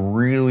ability to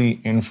really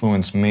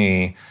influence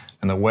me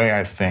in the way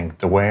I think,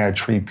 the way I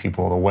treat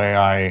people, the way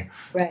I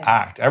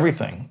act,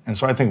 everything. And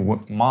so I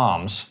think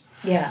moms,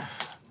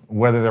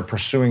 whether they're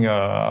pursuing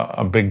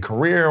a big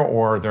career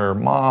or they're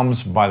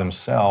moms by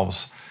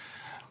themselves,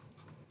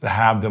 they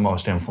have the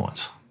most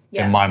influence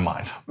in my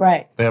mind.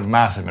 Right. They have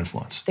massive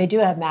influence. They do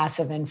have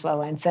massive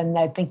influence. And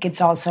I think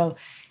it's also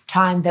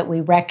time that we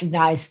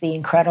recognize the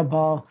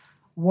incredible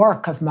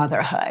work of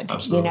motherhood.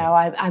 Absolutely.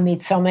 I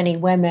meet so many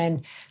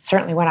women,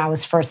 certainly when I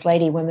was First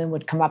Lady, women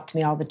would come up to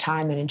me all the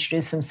time and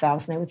introduce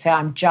themselves, and they would say,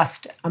 I'm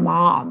just a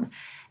mom.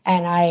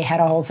 And I had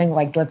a whole thing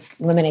like, let's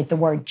eliminate the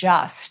word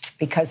just,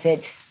 because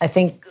I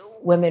think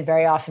women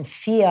very often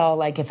feel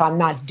like if I'm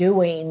not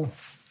doing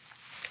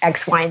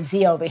X, Y, and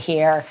Z over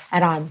here,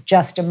 and I'm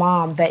just a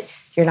mom, that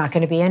you're not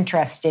going to be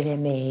interested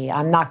in me.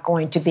 I'm not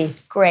going to be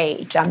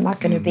great. I'm not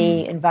going to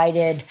be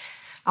invited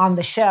on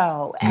the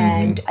show.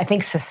 And I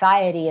think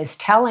society is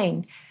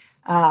telling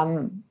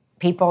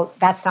people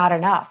that's not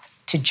enough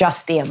to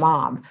just be a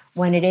mom.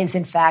 When it is,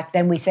 in fact,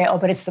 then we say, oh,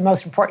 but it's the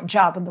most important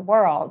job in the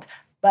world.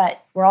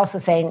 But we're also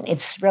saying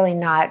it's really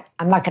not,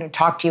 I'm not going to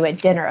talk to you at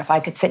dinner. If I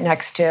could sit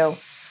next to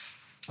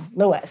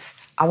Lewis,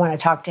 I want to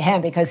talk to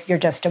him because you're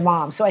just a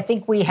mom. So I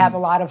think we have a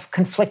lot of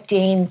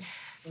conflicting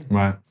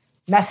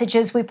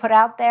messages we put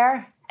out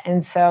there.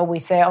 And so we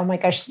say, oh my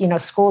gosh,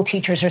 school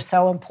teachers are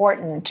so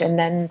important. And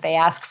then they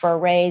ask for a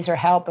raise or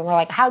help. And we're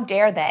like, how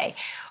dare they?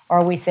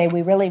 Or we say,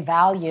 we really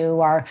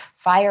value our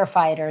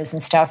firefighters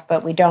and stuff,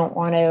 but we don't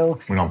want to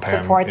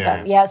support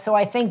them. Yeah, so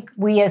I think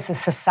we as a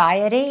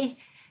society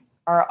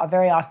are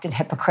very often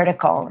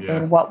hypocritical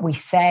in what we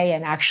say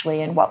and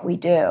actually in what we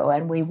do.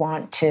 And we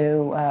want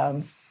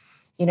to,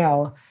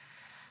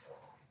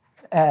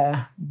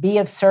 be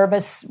of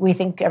service. We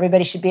think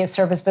everybody should be of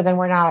service, but then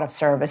we're not of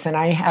service. And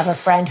I have a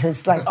friend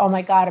who's like, oh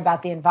my God,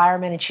 about the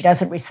environment, and she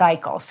doesn't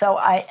recycle. So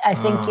I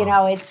think,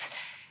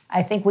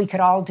 I think we could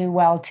all do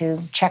well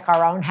to check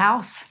our own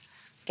house,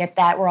 get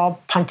that. We're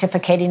all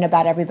pontificating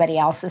about everybody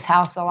else's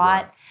house a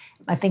lot.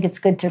 Yeah. I think it's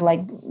good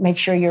to make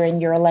sure you're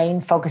in your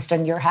lane, focused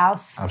on your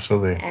house.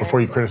 Absolutely. And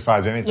before you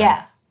criticize anything.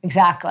 Yeah,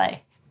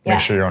 exactly. Make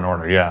sure you're in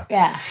order. Yeah.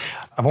 Yeah.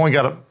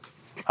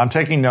 I'm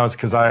taking notes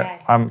because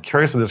I'm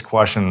curious of this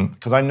question,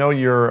 because I know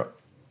you're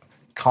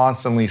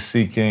constantly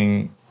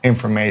seeking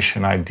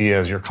information,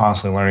 ideas. You're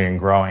constantly learning and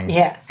growing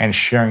and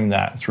sharing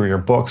that through your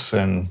books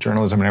and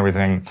journalism and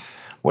everything.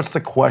 What's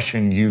the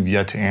question you've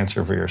yet to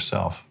answer for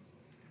yourself?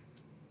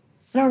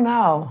 I don't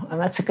know.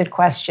 That's a good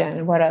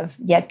question. What I've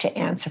yet to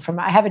answer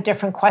I have a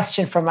different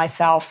question for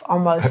myself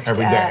almost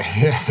every day,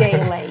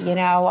 daily.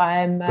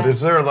 But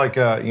is there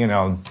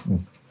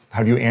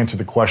have you answered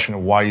the question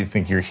of why you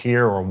think you're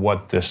here, or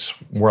what this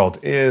world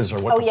is, or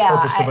what the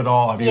purpose of it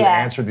all? Have you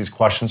answered these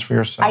questions for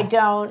yourself? I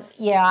don't.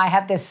 Yeah, I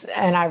have this,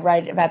 and I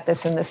write about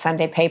this in the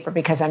Sunday paper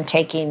because I'm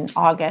taking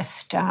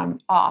August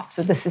off.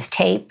 So this is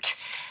taped.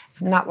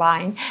 I'm not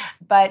lying.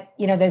 But,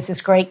 there's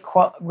this great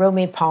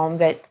Rumi poem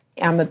that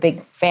I'm a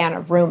big fan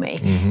of Rumi.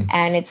 Mm-hmm.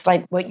 And it's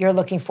like, what you're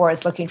looking for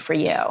is looking for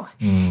you.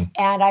 Mm-hmm.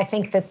 And I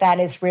think that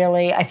is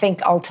really, I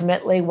think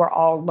ultimately we're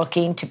all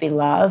looking to be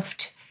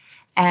loved.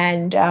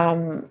 And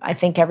I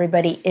think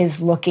everybody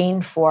is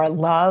looking for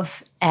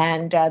love,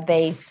 and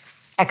they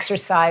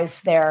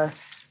exercise their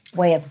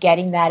way of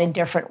getting that in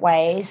different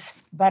ways.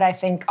 But I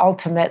think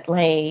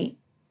ultimately,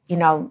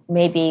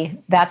 maybe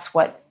that's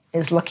what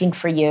is looking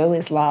for you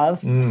is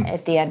love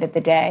at the end of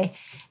the day.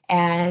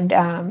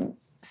 And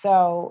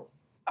so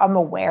I'm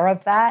aware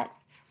of that.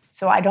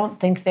 So I don't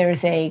think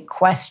there's a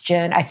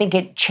question. I think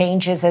it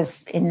changes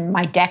as in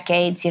my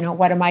decades,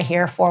 what am I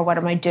here for? What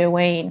am I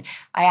doing?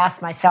 I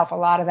ask myself a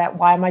lot of that.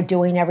 Why am I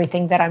doing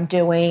everything that I'm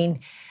doing?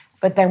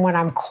 But then when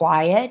I'm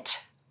quiet,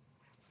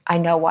 I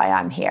know why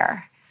I'm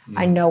here.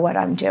 I know what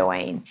I'm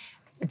doing.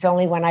 It's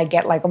only when I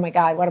get like, oh my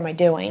God, what am I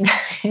doing?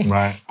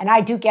 Right. And I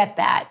do get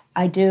that.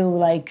 I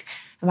do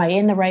am I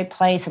in the right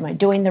place? Am I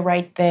doing the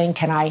right thing?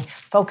 Can I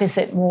focus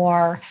it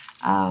more?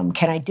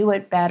 Can I do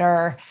it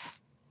better?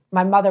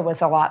 My mother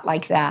was a lot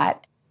like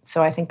that,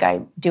 so I think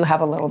I do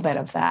have a little bit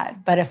of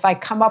that. But if I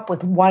come up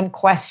with one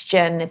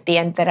question at the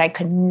end that I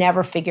could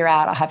never figure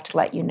out, I'll have to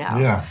let you know.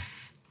 Yeah.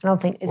 I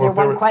don't think, is there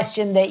one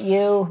question that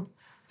you...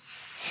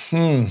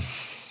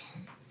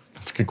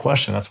 That's a good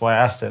question. That's why I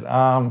asked it.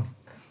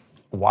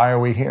 Why are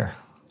we here?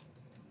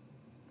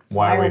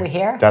 Why are we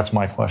here? That's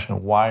my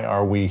question. Why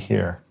are we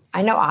here?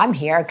 I know I'm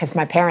here because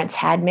my parents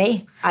had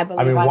me. I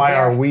believe I'm why here.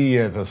 Are we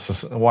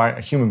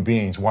why human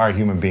beings? Why are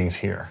human beings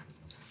here?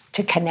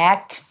 To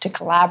connect, to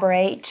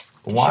collaborate,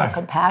 to show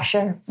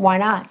compassion. Why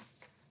not?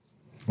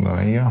 Well,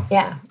 there you go.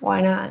 Yeah, why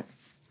not?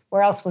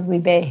 Where else would we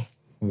be?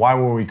 why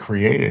were we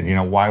created?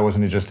 Why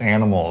wasn't it just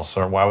animals,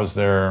 or why was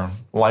there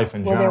life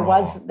in general?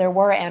 There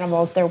were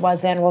animals,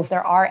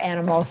 there are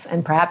animals,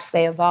 and perhaps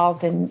they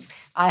evolved, and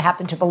I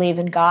happen to believe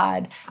in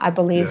God. I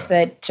believe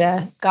that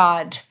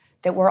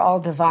that we're all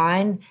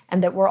divine,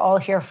 and that we're all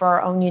here for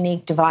our own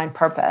unique divine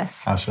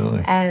purpose.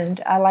 Absolutely. And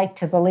I like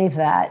to believe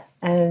that.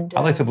 And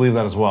I like to believe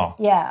that as well.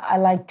 Yeah, I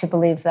like to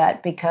believe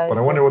that because... But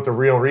I wonder what the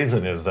real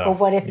reason is, though. But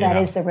what if that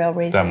is the real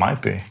reason? That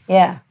might be.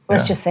 Yeah,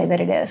 let's just say that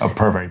it is. Oh,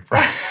 perfect.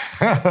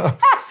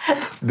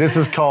 This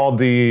is called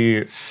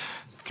the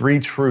 3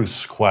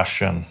 truths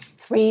question.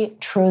 3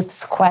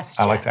 truths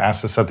question. I like to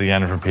ask this at the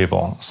end for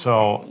people.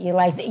 So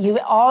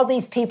all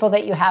these people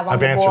that you have on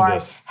the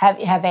board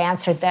have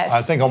answered this.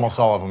 I think almost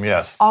all of them,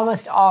 yes.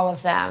 Almost all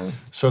of them.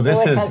 So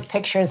this has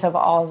pictures of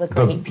all the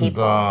great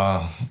people.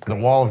 The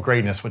wall of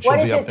greatness, which will be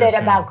up there soon. What is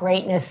it about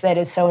greatness that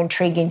is so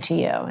intriguing to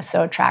you,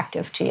 so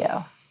attractive to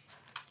you?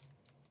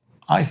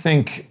 I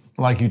think,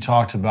 like you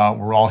talked about,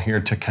 we're all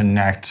here to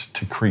connect,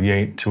 to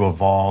create, to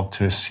evolve,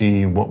 to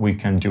see what we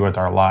can do with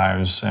our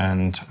lives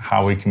and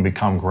how we can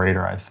become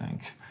greater, I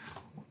think.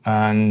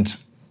 And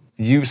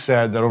you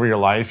said that over your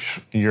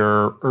life,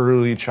 your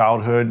early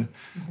childhood,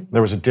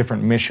 there was a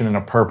different mission and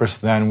a purpose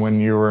than when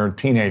you were a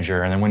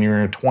teenager, and then when you were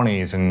in your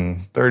 20s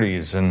and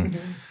 30s. And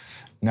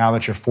now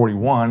that you're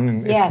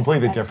 41, it's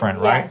completely different,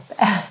 right?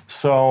 Yes.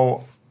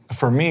 So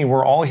for me,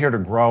 we're all here to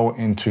grow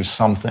into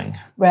something.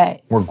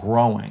 Right. We're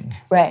growing.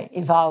 Right,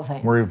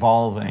 evolving. We're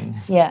evolving.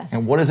 Yes.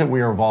 And what is it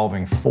we are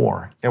evolving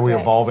for? Are we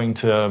evolving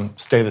to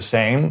stay the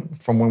same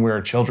from when we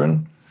were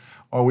children?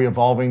 Or are we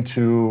evolving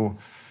to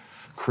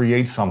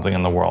create something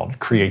in the world?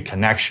 Create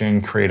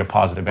connection, create a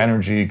positive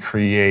energy,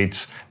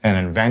 create an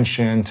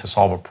invention to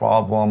solve a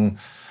problem.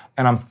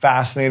 And I'm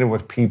fascinated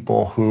with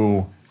people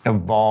who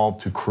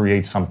evolve to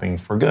create something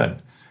for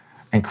good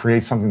and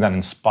create something that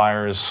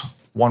inspires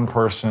one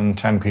person,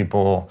 10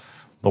 people,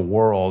 the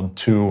world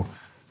to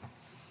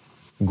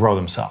grow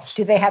themselves.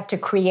 Do they have to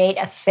create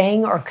a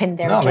thing, or can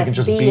they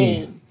just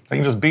be? They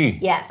can just be.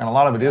 Yes. And a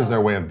lot of it is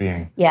their way of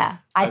being. Yeah.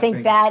 I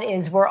think that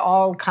is, we're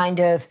all kind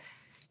of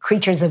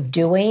creatures of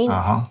doing.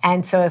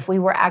 And so if we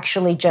were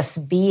actually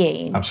just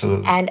being,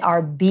 absolutely, and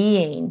our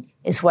being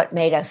is what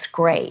made us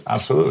great.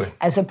 Absolutely.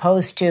 As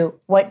opposed to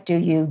what do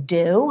you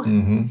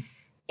do?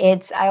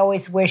 I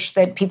always wish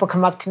that people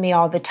come up to me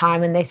all the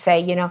time and they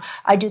say,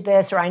 I do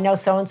this, or I know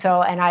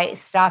so-and-so, and I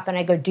stop and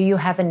I go, do you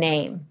have a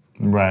name?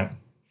 Right.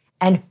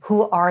 And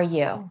who are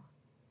you?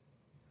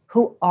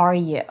 Who are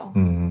you?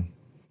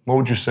 What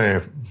would you say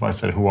if I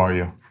said, who are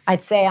you?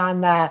 I'd say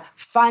I'm a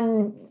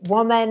fun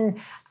woman.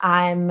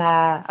 I'm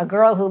a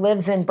girl who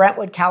lives in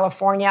Brentwood,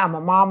 California. I'm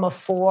a mom of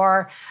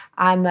 4.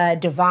 I'm a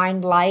divine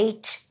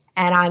light,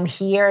 and I'm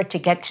here to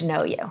get to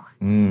know you.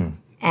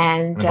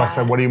 And if I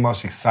said, what are you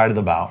most excited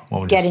about?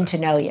 What would you say? Getting to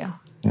know you.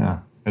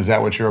 Yeah. Is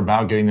that what you're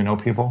about, getting to know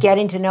people?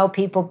 Getting to know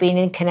people, being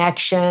in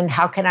connection.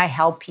 How can I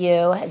help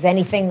you? Is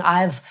anything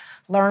I've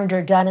learned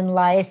or done in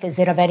life, is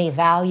it of any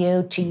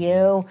value to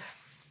you?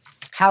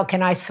 How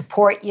can I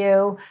support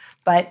you?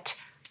 But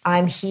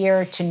I'm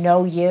here to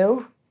know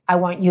you. I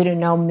want you to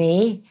know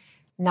me,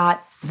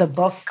 not the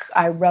book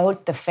I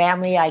wrote, the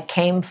family I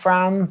came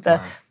from,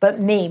 but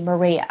me,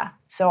 Maria.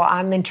 So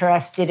I'm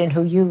interested in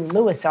who you,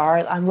 Louis, are.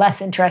 I'm less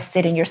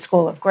interested in your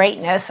school of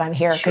greatness. I'm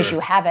here because you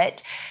have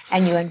it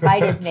and you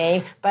invited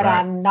me, but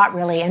I'm not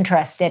really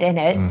interested in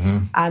it.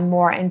 I'm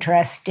more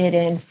interested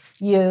in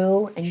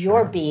you and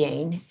your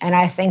being. And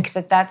I think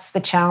that that's the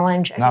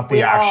challenge. Not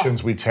the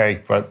actions we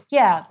take, but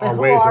our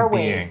ways of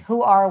being.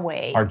 Who are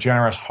we? Our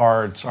generous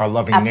hearts, our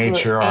loving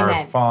nature,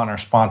 our fun, our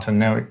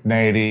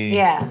spontaneity.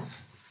 Yeah.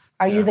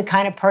 Are you the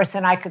kind of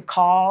person I could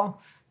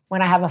call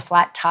when I have a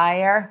flat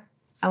tire?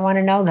 I want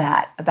to know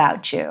that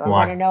about you. I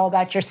want to know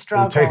about your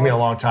struggles. It would take me a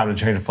long time to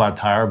change a flat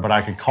tire, but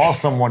I could call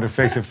someone to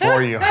fix it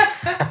for you.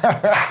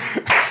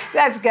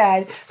 That's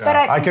good. Yeah, but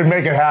I can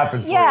make it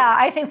happen for you. Yeah,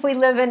 I think we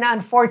live in,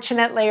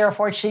 unfortunately, or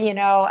fortunately,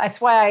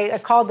 that's why I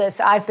called this,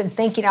 I've been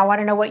thinking, I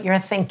want to know what you're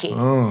thinking.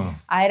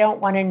 I don't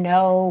want to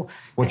know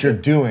what you're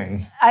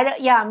doing.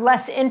 I'm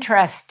less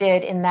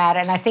interested in that.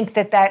 And I think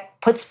that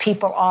puts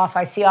people off.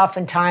 I see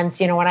oftentimes,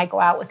 when I go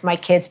out with my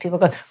kids, people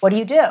go, what do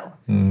you do?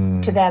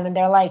 To them? And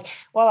they're like,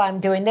 well,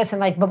 I'm doing this. And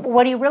like, but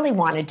what do you really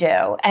want to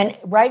do? And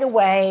right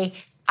away,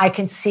 I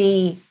can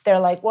see they're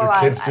like, well,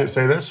 your kids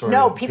say this? Or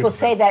no, people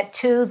say that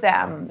to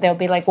them. They'll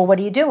be like, well, what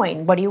are you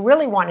doing? What do you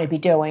really want to be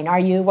doing?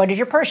 What is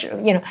your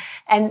person?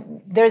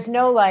 And there's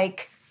no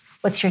like,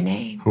 what's your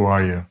name? Who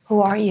are you?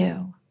 Who are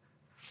you?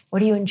 What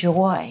do you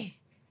enjoy?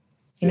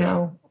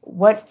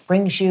 What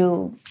brings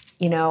you,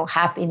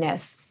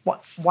 happiness?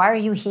 Why are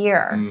you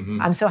here?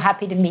 I'm so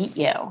happy to meet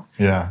you.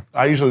 Yeah.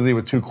 I usually leave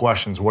with 2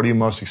 questions. What are you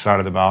most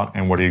excited about?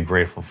 And what are you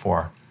grateful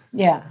for?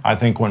 Yeah. I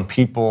think when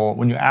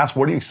you ask,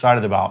 what are you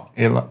excited about?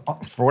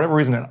 For whatever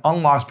reason, it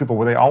unlocks people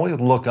where they always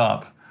look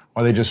up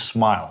or they just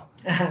smile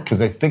because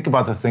they think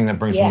about the thing that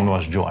brings them the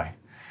most joy.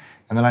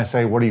 And then I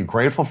say, what are you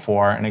grateful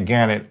for? And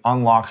again, it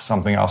unlocks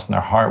something else in their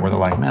heart where they're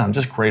like, man, I'm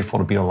just grateful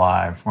to be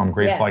alive. Or I'm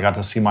grateful I got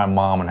to see my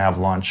mom and have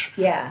lunch.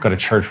 Yeah. Go to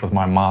church with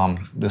my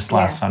mom this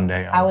last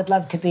Sunday. I would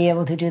love to be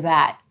able to do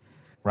that.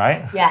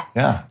 Right? Yeah.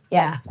 Yeah.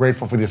 Yeah.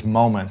 Grateful for these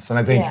moments. And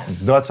I think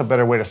that's a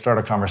better way to start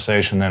a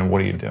conversation than what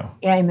do you do?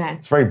 Yeah, amen.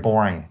 It's very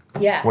boring.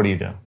 Yeah. What do you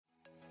do?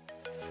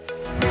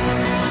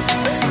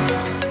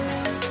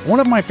 One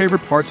of my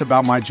favorite parts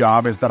about my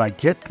job is that I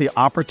get the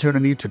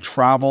opportunity to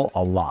travel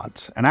a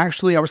lot. And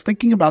actually, I was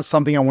thinking about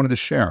something I wanted to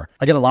share.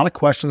 I get a lot of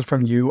questions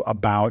from you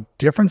about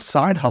different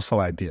side hustle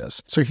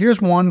ideas. So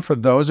here's one for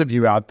those of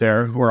you out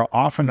there who are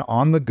often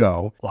on the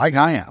go, like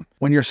I am.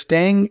 When you're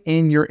staying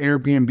in your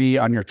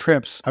Airbnb on your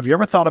trips, have you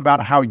ever thought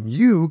about how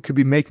you could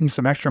be making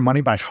some extra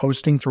money by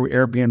hosting through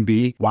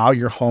Airbnb while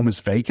your home is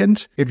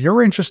vacant? If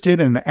you're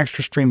interested in an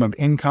extra stream of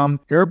income,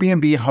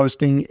 Airbnb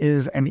hosting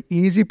is an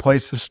easy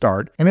place to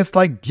start, and it's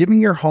like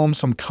giving your home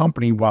some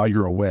company while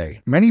you're away.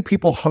 Many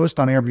people host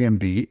on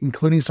Airbnb,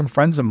 including some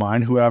friends of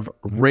mine who have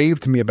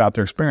raved to me about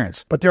their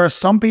experience. But there are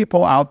some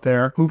people out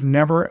there who've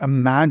never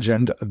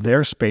imagined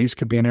their space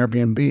could be an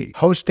Airbnb.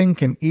 Hosting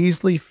can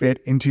easily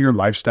fit into your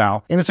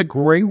lifestyle, and it's a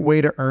great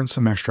way to earn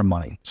some extra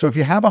money. So if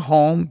you have a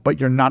home, but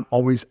you're not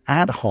always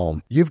at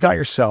home, you've got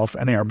yourself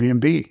an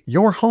Airbnb.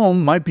 Your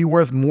home might be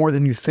worth more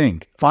than you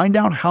think. Find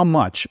out how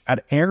much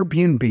at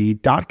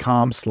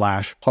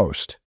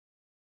airbnb.com/host.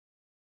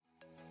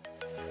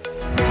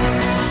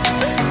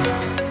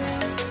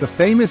 The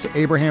famous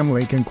Abraham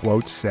Lincoln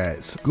quote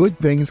says, "Good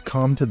things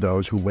come to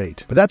those who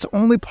wait." But that's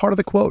only part of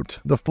the quote.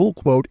 The full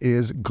quote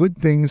is, "Good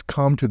things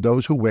come to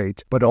those who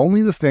wait, but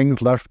only the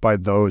things left by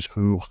those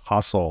who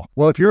hustle."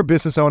 Well, if you're a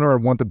business owner or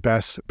want the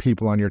best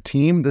people on your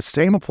team, the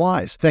same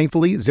applies.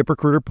 Thankfully,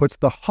 ZipRecruiter puts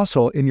the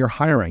hustle in your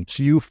hiring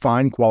so you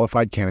find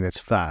qualified candidates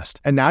fast.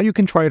 And now you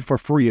can try it for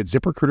free at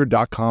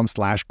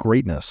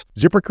ZipRecruiter.com/greatness.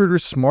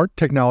 ZipRecruiter's smart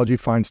technology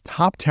finds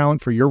top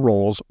talent for your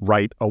roles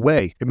right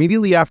away.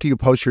 Immediately after you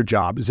post your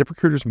job,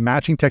 ZipRecruiter's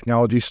matching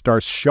technology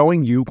starts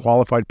showing you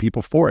qualified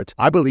people for it.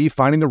 I believe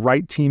finding the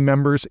right team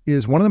members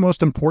is one of the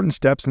most important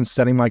steps in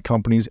setting my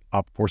companies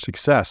up for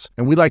success.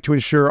 And we like to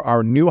ensure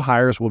our new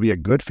hires will be a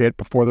good fit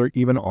before they're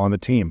even on the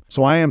team.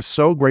 So I am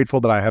so grateful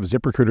that I have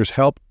ZipRecruiter's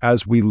help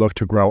as we look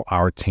to grow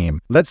our team.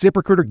 Let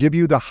ZipRecruiter give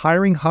you the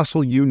hiring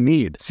hustle you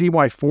need. See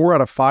why 4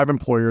 out of 5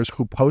 employers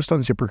who post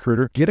on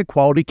ZipRecruiter get a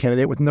quality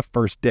candidate within the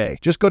first day.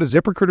 Just go to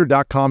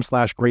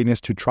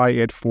ZipRecruiter.com/greatness to try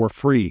it for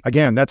free.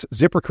 Again, that's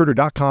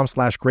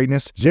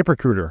ZipRecruiter.com/greatness.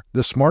 ZipRecruiter,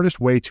 the smartest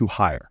way to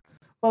hire.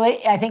 Well,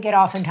 I think it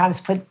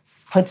oftentimes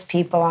puts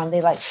people on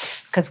the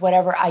because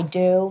whatever I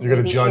do You're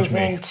gonna judge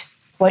isn't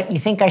what you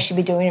think I should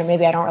be doing, or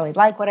maybe I don't really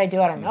like what I do.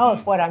 I don't know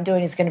if what I'm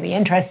doing is going to be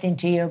interesting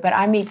to you. But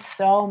I meet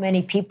so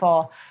many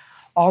people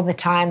all the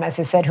time, as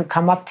I said, who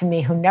come up to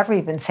me who never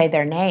even say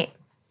their name.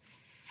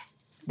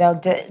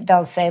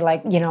 They'll say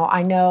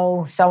I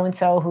know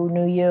so-and-so who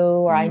knew you,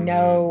 or I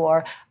know,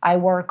 or I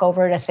work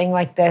over at a thing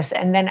like this.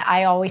 And then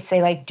I always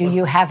say, do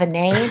you have a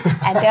name?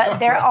 And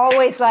they're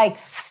always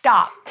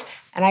stopped.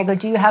 And I go,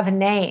 do you have a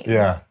name?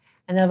 Yeah.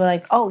 And they'll be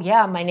like, oh,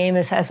 yeah, my name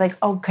is. I was like,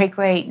 oh, okay,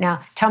 great.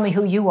 Now tell me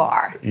who you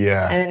are.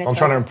 Yeah. And I'm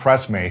trying to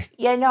impress me.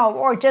 Yeah, no,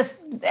 or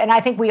and I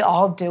think we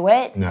all do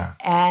it. Yeah.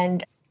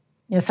 And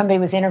somebody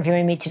was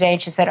interviewing me today, and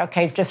she said,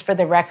 okay, just for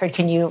the record,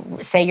 can you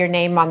say your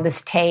name on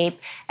this tape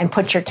and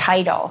put your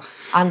title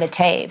on the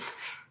tape?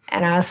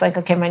 And I was like,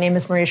 okay, my name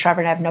is Maria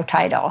Shriver, and I have no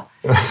title.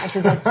 And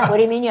she's like, what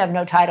do you mean you have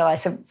no title? I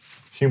said,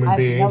 Human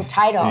being. I have no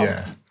title.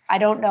 Yeah. I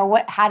don't know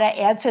how to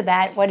answer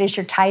that. What is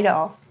your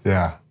title?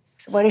 Yeah.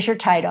 So what is your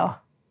title?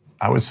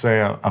 I would say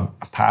a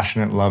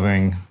passionate,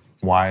 loving,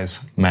 wise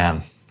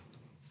man.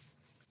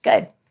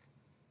 Good.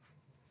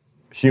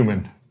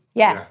 Human.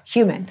 Yeah.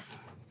 Human.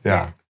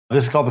 Yeah.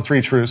 This is called the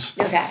 3 truths.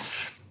 Okay.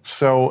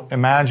 So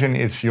imagine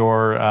it's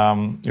your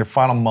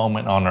final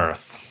moment on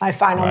Earth. My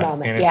final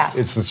moment, and yeah.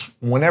 It's this,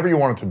 whenever you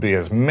want it to be,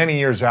 as many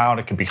years out,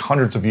 it could be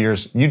hundreds of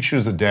years. You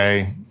choose a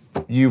day,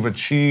 you've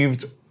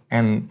achieved,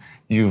 and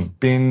you've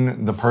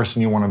been the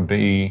person you want to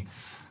be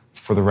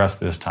for the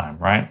rest of this time,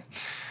 right?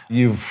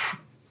 You've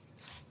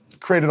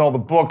created all the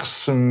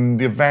books and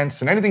the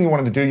events and anything you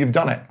wanted to do, you've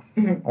done it.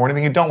 Mm-hmm. Or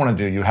anything you don't want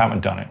to do, you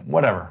haven't done it.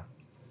 Whatever.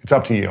 It's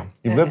up to you.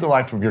 You've lived the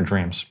life of your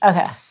dreams.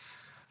 Okay.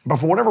 But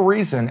for whatever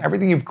reason,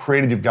 everything you've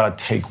created, you've got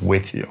to take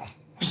with you.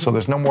 So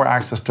there's no more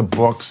access to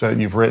books that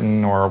you've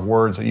written or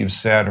words that you've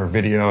said or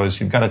videos.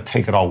 You've got to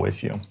take it all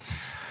with you.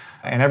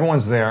 And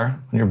everyone's there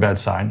on your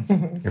bedside.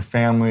 Mm-hmm. Your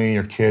family,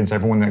 your kids,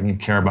 everyone that you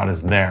care about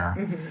is there.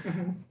 Mm-hmm,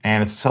 mm-hmm.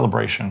 And it's a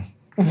celebration.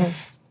 Mm-hmm.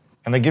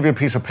 And they give you a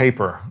piece of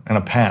paper and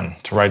a pen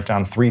to write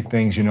down 3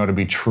 things you know to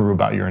be true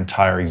about your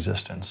entire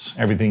existence.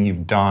 Everything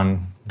you've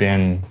done,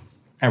 been,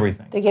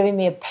 everything. They're giving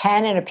me a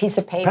pen and a piece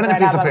of paper, and I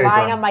have a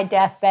line on my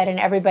deathbed,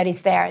 and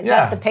everybody's there. Is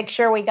that the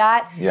picture we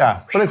got?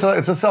 Yeah, but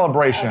it's a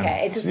celebration.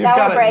 Okay, it's a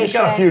celebration. You've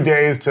got a few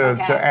days to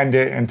Okay. end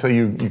it until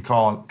you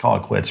call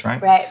it quits,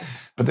 right? Right.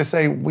 But they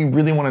say, we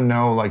really want to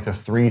know the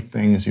 3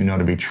 things you know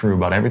to be true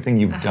about everything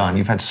you've done.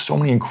 You've had so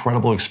many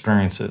incredible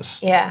experiences.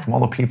 Yeah. From all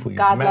the people you've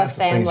God, met, love, the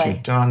things family.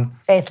 you've done.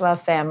 Faith,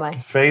 love, family.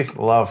 Faith,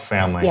 love,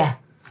 family. Yeah.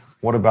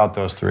 What about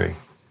those three?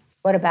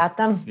 What about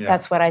them? Yeah.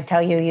 That's what I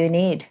tell you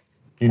need.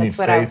 You need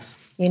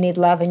faith. You need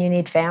love and you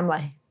need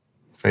family.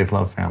 Faith,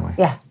 love, family.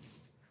 Yeah.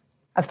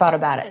 I've thought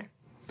about it.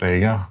 There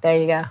you go. There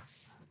you go.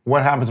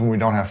 What happens when we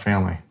don't have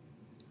family?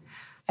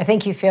 I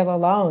think you feel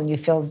alone. You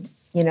feel,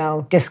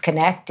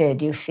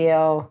 disconnected. You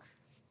feel,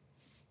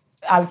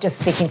 I'm just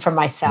speaking for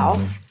myself.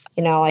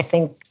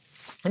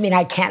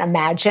 I can't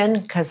imagine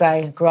because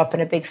I grew up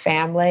in a big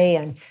family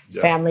and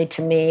family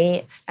to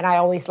me. And I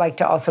always like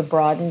to also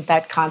broaden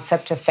that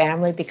concept of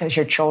family because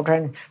your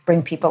children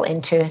bring people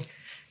into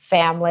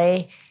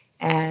family.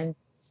 And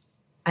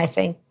I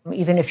think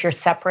even if you're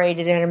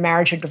separated in a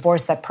marriage or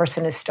divorce, that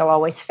person is still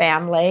always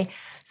family.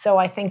 So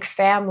I think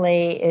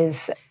family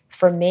is,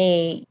 for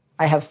me,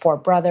 I have 4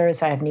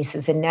 brothers, I have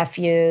nieces and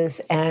nephews.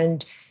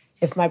 And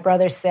if my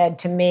brother said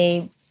to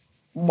me,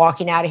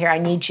 walking out of here, I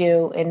need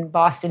you in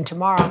Boston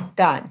tomorrow,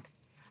 done.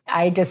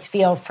 I just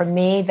feel, for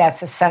me,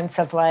 that's a sense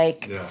of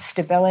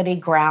stability,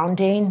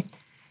 grounding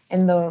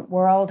in the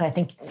world. I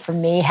think for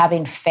me,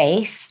 having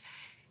faith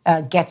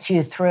gets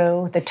you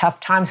through the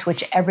tough times,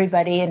 which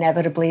everybody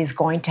inevitably is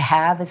going to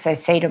have. As I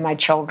say to my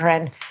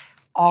children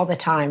all the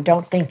time,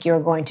 don't think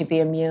you're going to be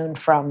immune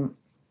from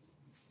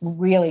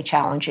really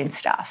challenging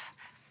stuff,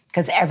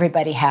 because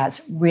everybody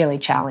has really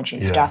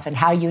challenging stuff. And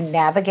how you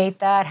navigate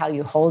that, how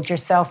you hold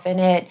yourself in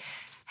it,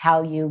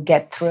 how you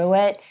get through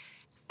it,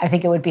 I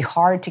think it would be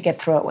hard to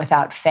get through it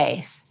without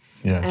faith.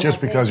 Yeah, and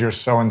just because you're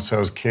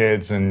so-and-so's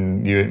kids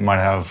and you might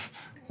have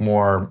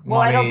more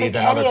money I don't think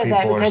than any other of people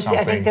that, or because something.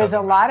 I think there's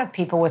a lot of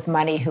people with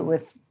money who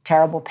with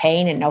terrible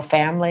pain and no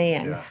family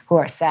and who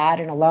are sad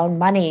and alone.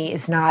 Money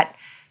is not,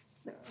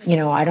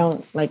 I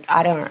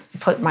don't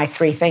put my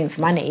 3 things,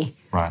 money.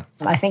 Right.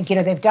 I think,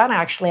 they've done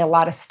actually a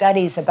lot of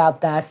studies about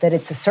that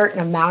it's a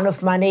certain amount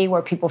of money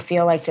where people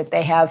feel like that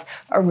they have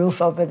a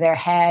roof over their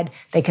head,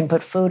 they can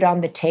put food on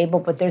the table,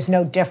 but there's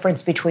no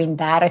difference between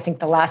that. I think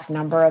the last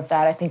number of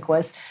that,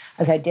 was,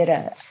 as I did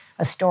a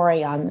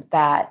story on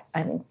that,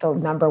 I think the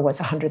number was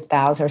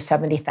 $100,000 or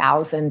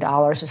 $70,000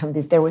 or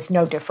something. There was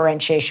no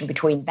differentiation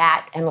between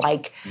that and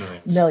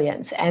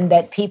millions. And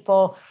that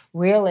people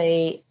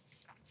really,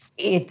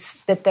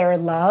 it's that they're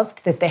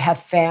loved, that they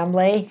have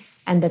family,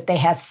 and that they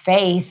have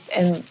faith.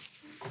 And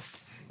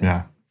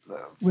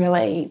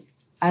really,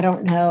 I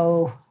don't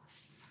know.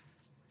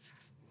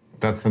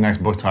 That's the next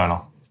book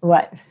title.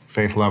 What?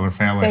 Faith, Love, and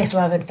Family. Faith,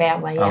 Love, and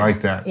Family, yeah. I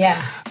like that.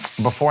 Yeah.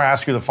 Before I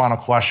ask you the final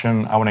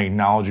question, I want to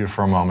acknowledge you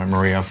for a moment,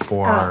 Maria,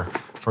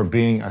 for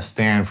being a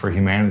stand for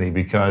humanity,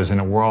 because in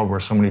a world where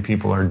so many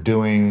people are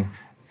doing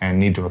and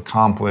need to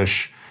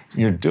accomplish,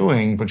 you're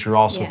doing, but you're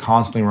also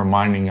constantly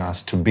reminding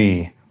us to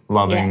be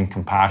loving,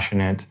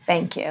 compassionate.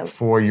 Thank you.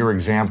 For your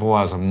example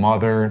as a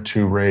mother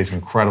to raise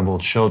incredible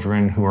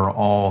children who are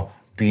all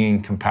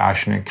being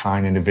compassionate,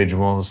 kind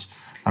individuals.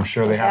 I'm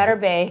sure they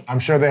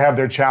have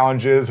their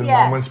challenges and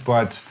moments,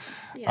 but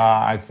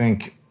I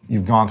think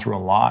you've gone through a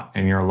lot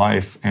in your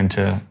life, and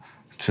to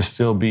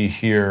still be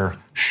here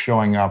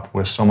showing up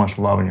with so much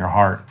love in your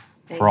heart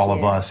for all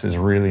of us is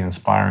really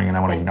inspiring, and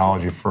I want to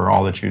acknowledge you for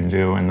all that you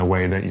do and the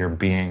way that you're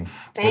being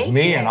with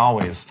me and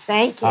always.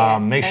 Thank you.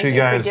 Make sure you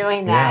guys, for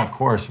doing that. Yeah, of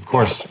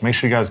course. Make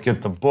sure you guys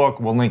get the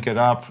book. We'll link it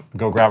up.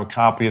 Go grab a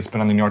copy. It's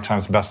been on the New York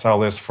Times bestseller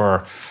list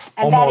for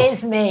that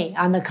is me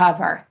on the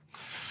cover.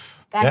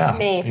 That's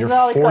me. You're People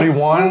always 41.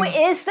 go,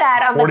 who is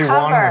that on the cover?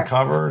 41 on the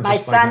cover. My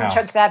son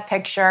took that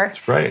picture.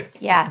 It's great.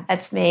 Yeah,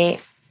 that's me.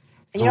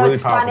 It's you a know really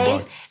what's powerful funny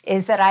book.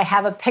 is that I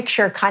have a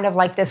picture kind of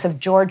like this of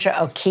Georgia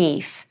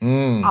O'Keeffe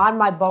on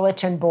my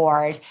bulletin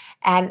board,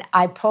 and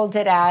I pulled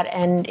it out,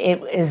 and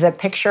it is a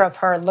picture of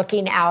her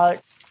looking out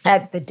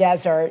at the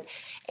desert,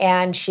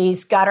 and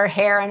she's got her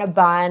hair in a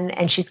bun,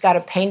 and she's got a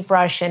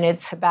paintbrush, and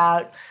it's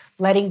about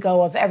letting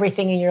go of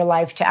everything in your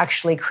life to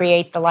actually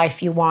create the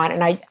life you want.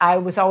 And I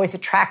was always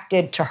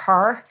attracted to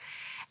her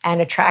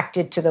and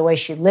attracted to the way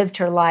she lived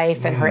her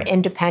life and her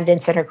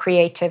independence and her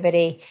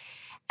creativity.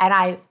 And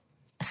I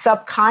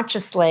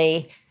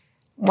subconsciously,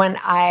 when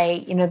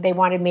they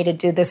wanted me to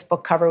do this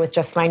book cover with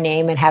just my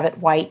name and have it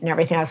white and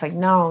everything, I was like,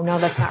 no,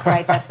 that's not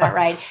right, that's not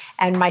right.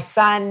 And my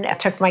son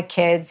took my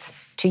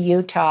kids to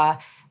Utah,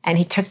 and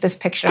he took this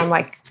picture. I'm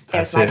like,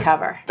 there's my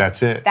cover.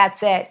 That's it.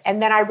 That's it.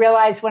 And then I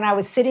realized when I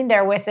was sitting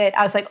there with it,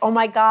 I was like, oh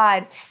my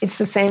God, it's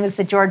the same as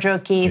the Georgia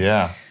O'Keeffe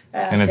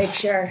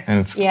picture.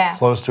 And it's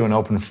close to an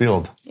open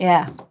field.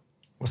 Yeah.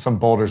 With some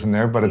boulders in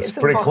there, but it's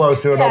pretty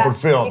close to an open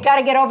field. You got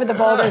to get over the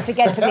boulders to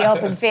get to the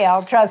open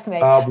field, trust me.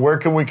 Where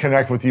can we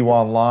connect with you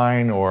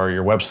online, or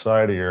your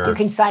website, or your... You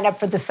can sign up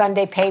for the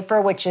Sunday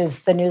paper, which is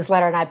the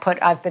newsletter, and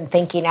I've been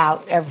thinking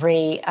out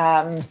every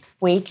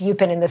week. You've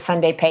been in the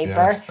Sunday paper.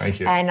 Yes,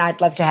 thank you. And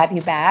I'd love to have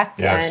you back.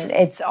 Yes. And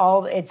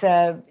it's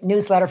a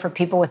newsletter for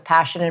people with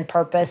passion and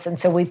purpose. And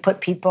so we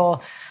put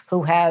people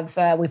who have,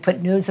 we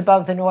put news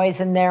above the noise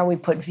in there, we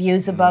put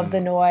views above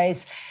the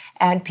noise,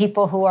 and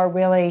people who are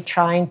really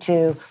trying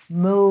to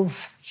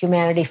move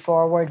humanity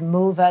forward,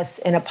 move us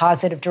in a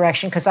positive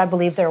direction, because I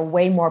believe there are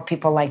way more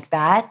people like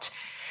that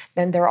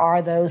than there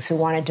are those who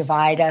want to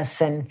divide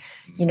us and,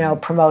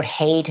 promote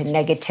hate and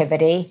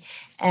negativity.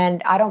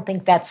 And I don't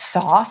think that's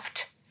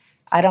soft.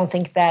 I don't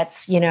think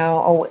that's,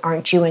 oh,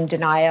 aren't you in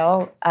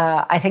denial?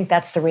 I think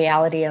that's the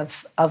reality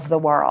of the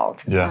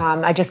world.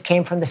 Yeah. I just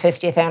came from the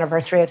 50th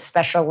anniversary of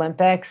Special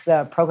Olympics,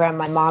 the program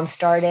my mom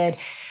started.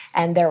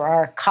 And there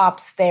are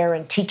cops there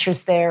and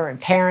teachers there and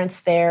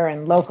parents there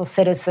and local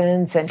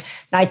citizens and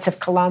Knights of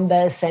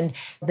Columbus and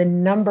the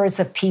numbers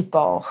of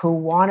people who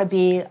want to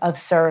be of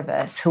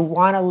service, who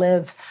want to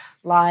live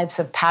lives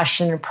of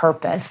passion and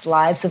purpose,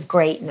 lives of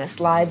greatness,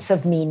 lives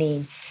of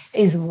meaning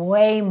is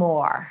way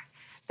more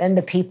than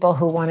the people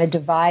who want to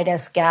divide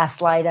us,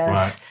 gaslight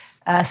us,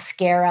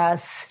 scare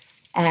us,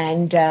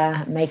 and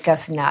make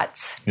us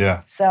nuts.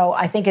 Yeah. So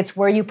I think it's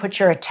where you put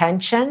your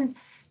attention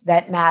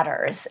that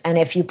matters. And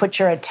if you put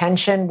your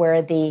attention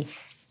where the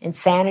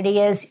insanity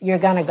is, you're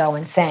going to go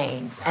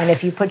insane. And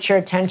if you put your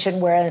attention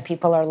where the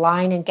people are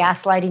lying and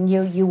gaslighting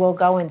you, you will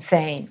go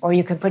insane. Or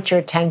you can put your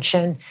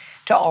attention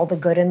to all the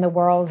good in the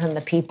world and the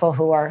people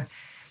who are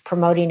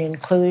promoting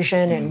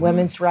inclusion and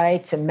women's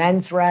rights and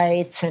men's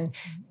rights and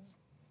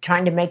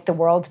trying to make the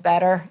world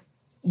better,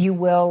 you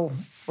will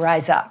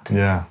rise up.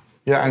 Yeah.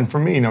 Yeah, and for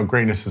me,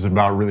 greatness is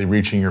about really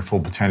reaching your full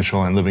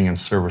potential and living in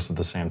service at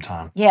the same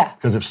time. Yeah.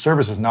 Because if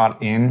service is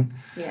not in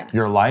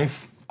your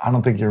life, I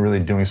don't think you're really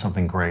doing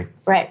something great.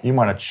 Right. You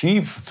might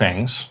achieve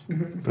things,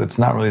 but it's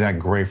not really that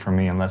great for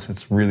me unless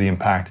it's really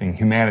impacting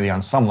humanity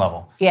on some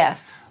level.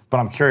 Yes. But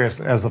I'm curious,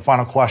 as the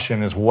final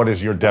question is, what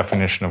is your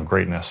definition of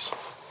greatness?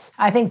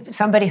 I think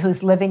somebody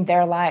who's living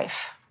their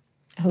life,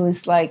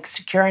 who's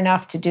secure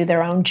enough to do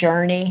their own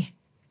journey,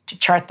 to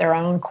chart their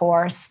own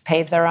course,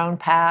 pave their own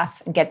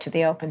path, and get to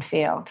the open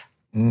field.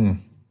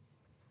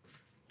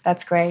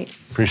 That's great.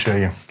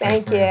 Appreciate you.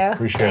 Thank you.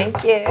 Appreciate it.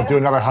 Thank you. I'll do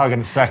another hug in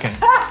a second.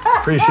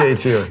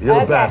 Appreciate you. You're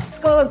the best.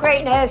 School of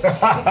Greatness.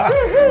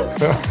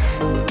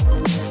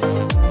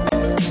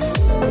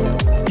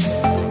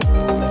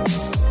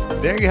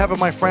 There you have it,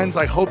 my friends.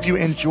 I hope you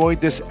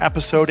enjoyed this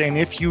episode. And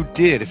if you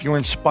did, if you were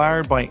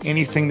inspired by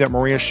anything that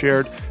Maria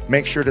shared,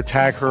 make sure to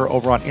tag her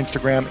over on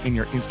Instagram in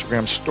your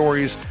Instagram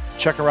stories.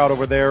 Check her out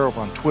over there, over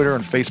on Twitter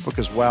and Facebook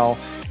as well.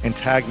 And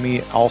tag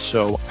me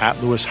also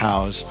at Lewis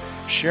Howes.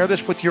 Share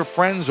this with your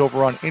friends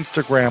over on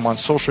Instagram, on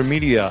social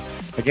media.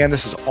 Again,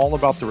 this is all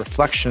about the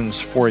reflections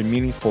for a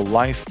meaningful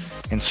life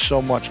and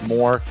so much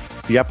more.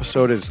 The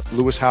episode is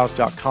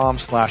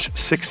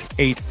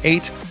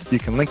lewishowes.com/688. You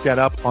can link that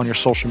up on your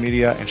social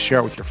media and share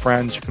it with your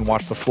friends. You can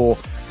watch the full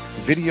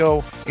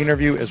video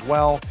interview as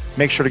well.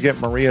 Make sure to get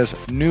Maria's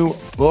new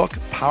book,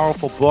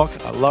 powerful book.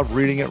 I love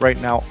reading it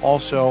right now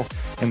also.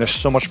 And there's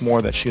so much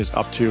more that she is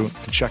up to. You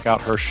can check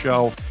out her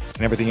show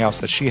and everything else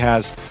that she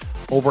has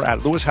over at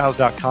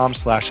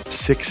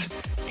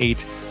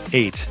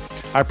lewishowes.com/688.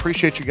 I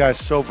appreciate you guys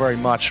so very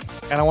much.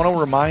 And I want to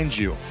remind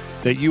you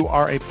that you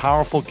are a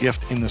powerful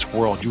gift in this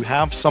world. You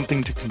have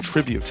something to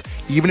contribute.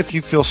 Even if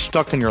you feel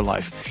stuck in your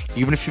life,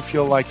 even if you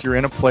feel like you're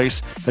in a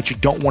place that you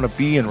don't want to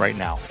be in right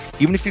now,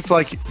 even if you feel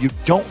like you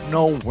don't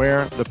know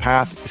where the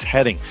path is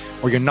heading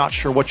or you're not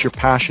sure what your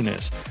passion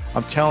is,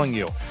 I'm telling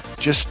you,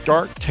 just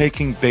start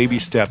taking baby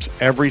steps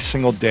every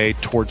single day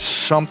towards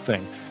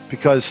something,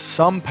 because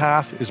some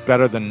path is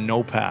better than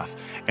no path.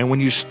 And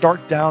when you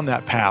start down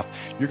that path,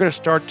 you're going to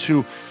start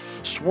to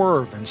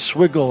swerve and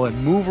swiggle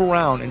and move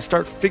around and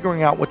start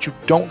figuring out what you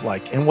don't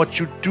like and what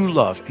you do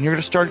love. And you're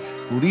going to start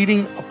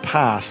leading a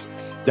path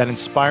that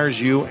inspires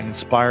you and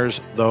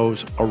inspires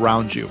those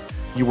around you.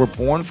 You were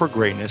born for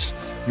greatness.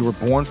 You were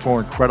born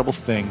for incredible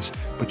things,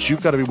 but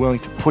you've got to be willing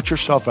to put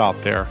yourself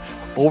out there,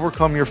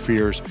 overcome your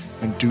fears,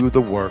 and do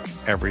the work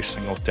every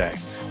single day.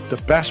 The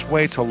best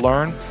way to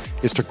learn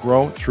is to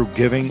grow through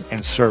giving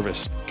and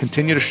service.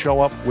 Continue to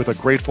show up with a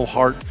grateful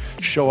heart,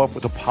 show up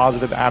with a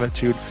positive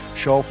attitude,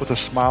 show up with a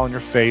smile on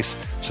your face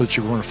so that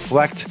you can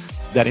reflect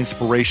that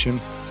inspiration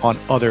on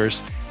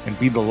others and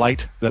be the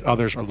light that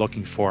others are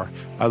looking for.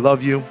 I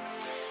love you,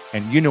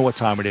 and you know what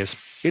time it is.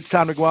 It's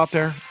time to go out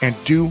there and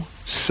do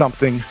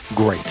something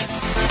great.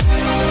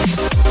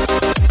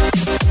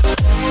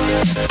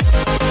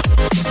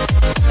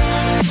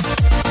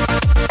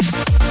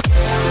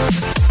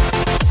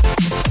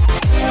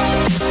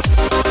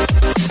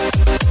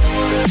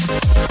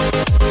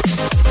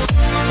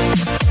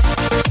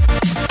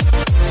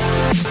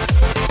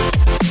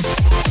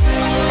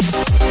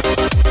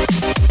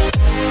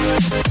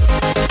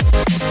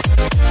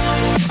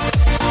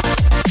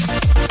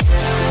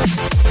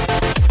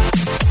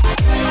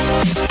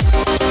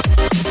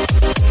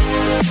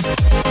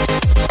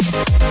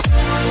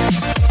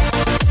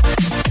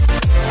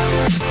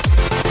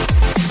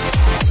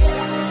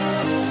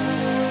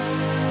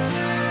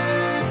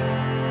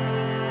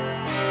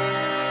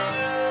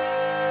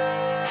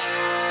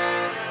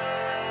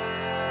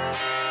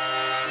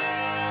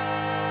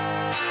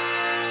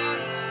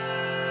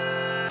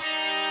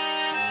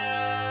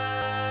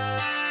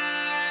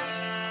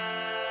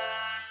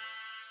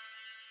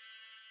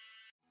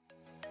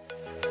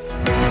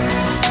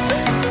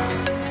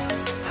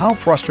 How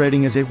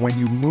frustrating is it when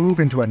you move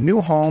into a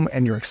new home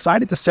and you're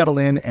excited to settle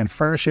in and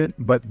furnish it,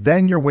 but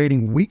then you're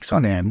waiting weeks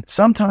on end,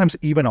 sometimes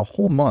even a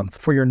whole month,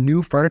 for your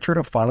new furniture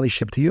to finally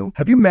ship to you?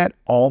 Have you met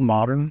All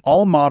Modern?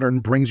 All Modern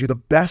brings you the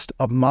best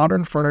of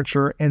modern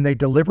furniture, and they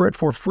deliver it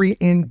for free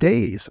in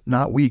days,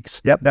 not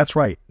weeks. Yep, that's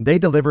right. They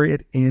deliver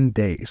it in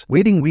days.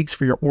 Waiting weeks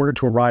for your order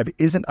to arrive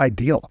isn't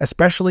ideal,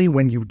 especially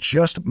when you've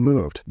just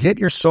moved. Get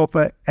your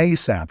sofa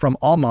ASAP from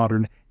All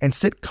Modern and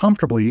sit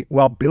comfortably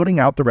while building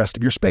out the rest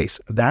of your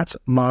space. That's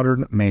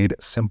modern made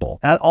simple.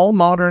 At All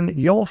Modern,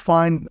 you'll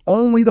find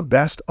only the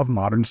best of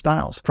modern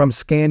styles, from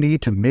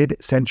Scandi to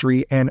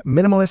mid-century and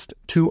minimalist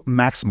to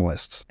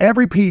maximalists.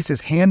 Every piece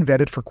is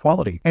hand-vetted for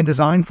quality and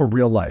designed for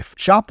real life.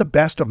 Shop the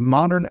best of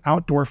modern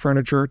outdoor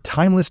furniture,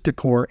 timeless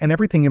decor, and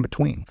everything in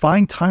between.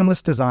 Find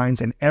timeless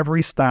designs in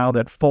every style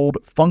that fold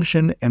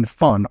function and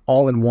fun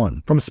all in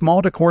one. From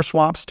small decor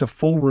swaps to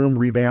full room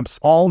revamps,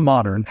 All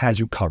Modern has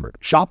you covered.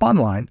 Shop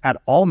online at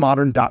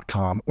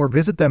allmodern.com or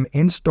visit them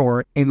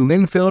in-store in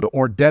Linfield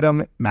or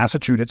Dedham,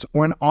 Massachusetts,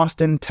 or in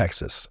Austin,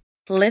 Texas.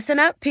 Listen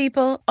up,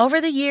 people. Over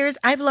the years,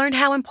 I've learned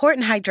how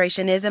important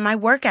hydration is in my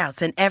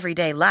workouts and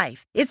everyday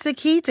life. It's the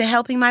key to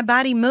helping my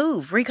body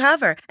move,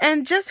 recover,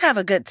 and just have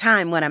a good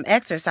time when I'm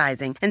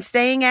exercising and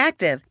staying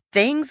active.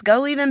 Things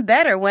go even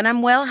better when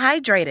I'm well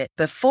hydrated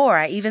before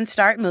I even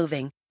start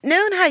moving.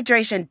 Noon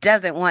Hydration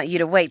doesn't want you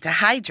to wait to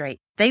hydrate.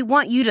 They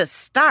want you to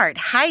start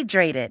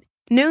hydrated.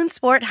 Noon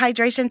Sport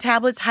Hydration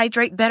Tablets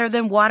hydrate better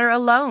than water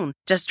alone.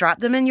 Just drop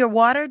them in your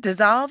water,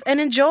 dissolve, and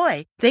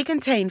enjoy. They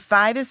contain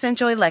 5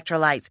 essential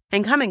electrolytes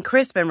and come in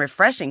crisp and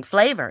refreshing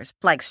flavors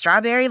like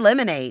strawberry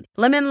lemonade,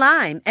 lemon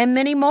lime, and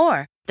many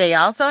more. They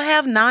also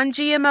have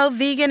non-GMO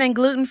vegan and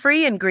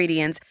gluten-free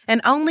ingredients and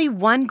only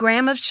 1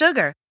 gram of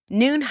sugar.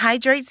 Noon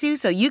hydrates you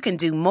so you can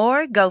do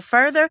more, go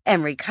further,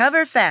 and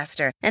recover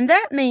faster. And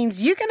that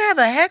means you can have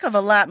a heck of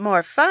a lot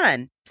more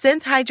fun.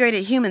 Since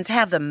hydrated humans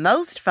have the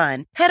most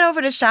fun, head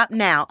over to shop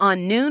now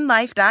on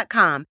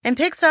noonlife.com and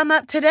pick some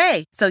up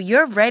today so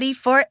you're ready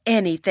for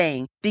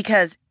anything,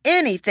 because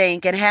anything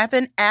can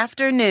happen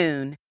after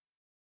noon.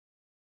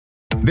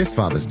 This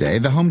Father's Day,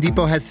 the Home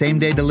Depot has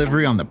same-day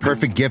delivery on the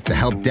perfect gift to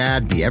help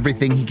Dad be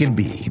everything he can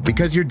be.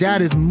 Because your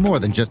dad is more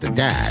than just a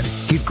dad.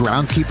 He's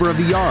groundskeeper of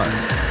the yard,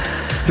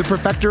 the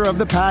perfecter of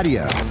the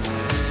patio,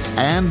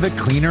 and the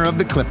cleaner of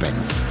the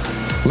clippings.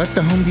 Let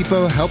the Home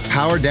Depot help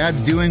power Dad's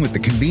doing with the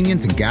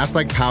convenience and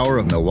gas-like power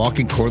of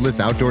Milwaukee cordless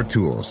outdoor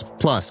tools.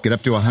 Plus, get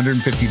up to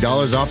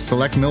 $150 off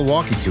select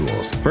Milwaukee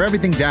tools. For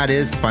everything Dad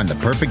is, find the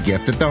perfect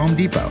gift at the Home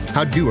Depot.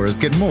 How doers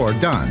get more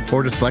done.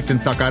 Order select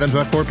in-stock items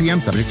by 4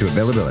 p.m. subject to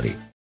availability.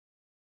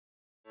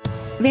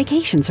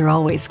 Vacations are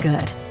always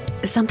good.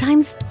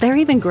 Sometimes they're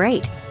even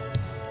great.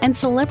 And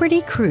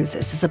Celebrity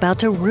Cruises is about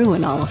to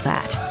ruin all of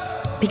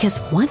that.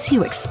 Because once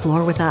you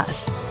explore with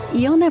us,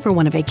 you'll never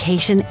want a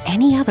vacation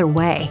any other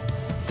way.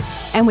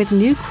 And with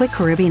new Quick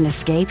Caribbean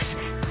Escapes,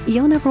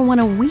 you'll never want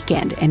a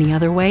weekend any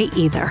other way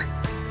either.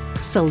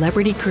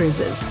 Celebrity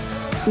Cruises.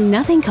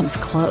 Nothing comes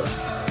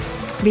close.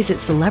 Visit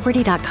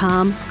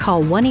Celebrity.com,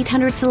 call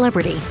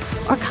 1-800-CELEBRITY,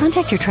 or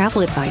contact your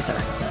travel advisor.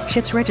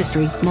 Ships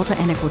Registry, Malta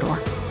and Ecuador.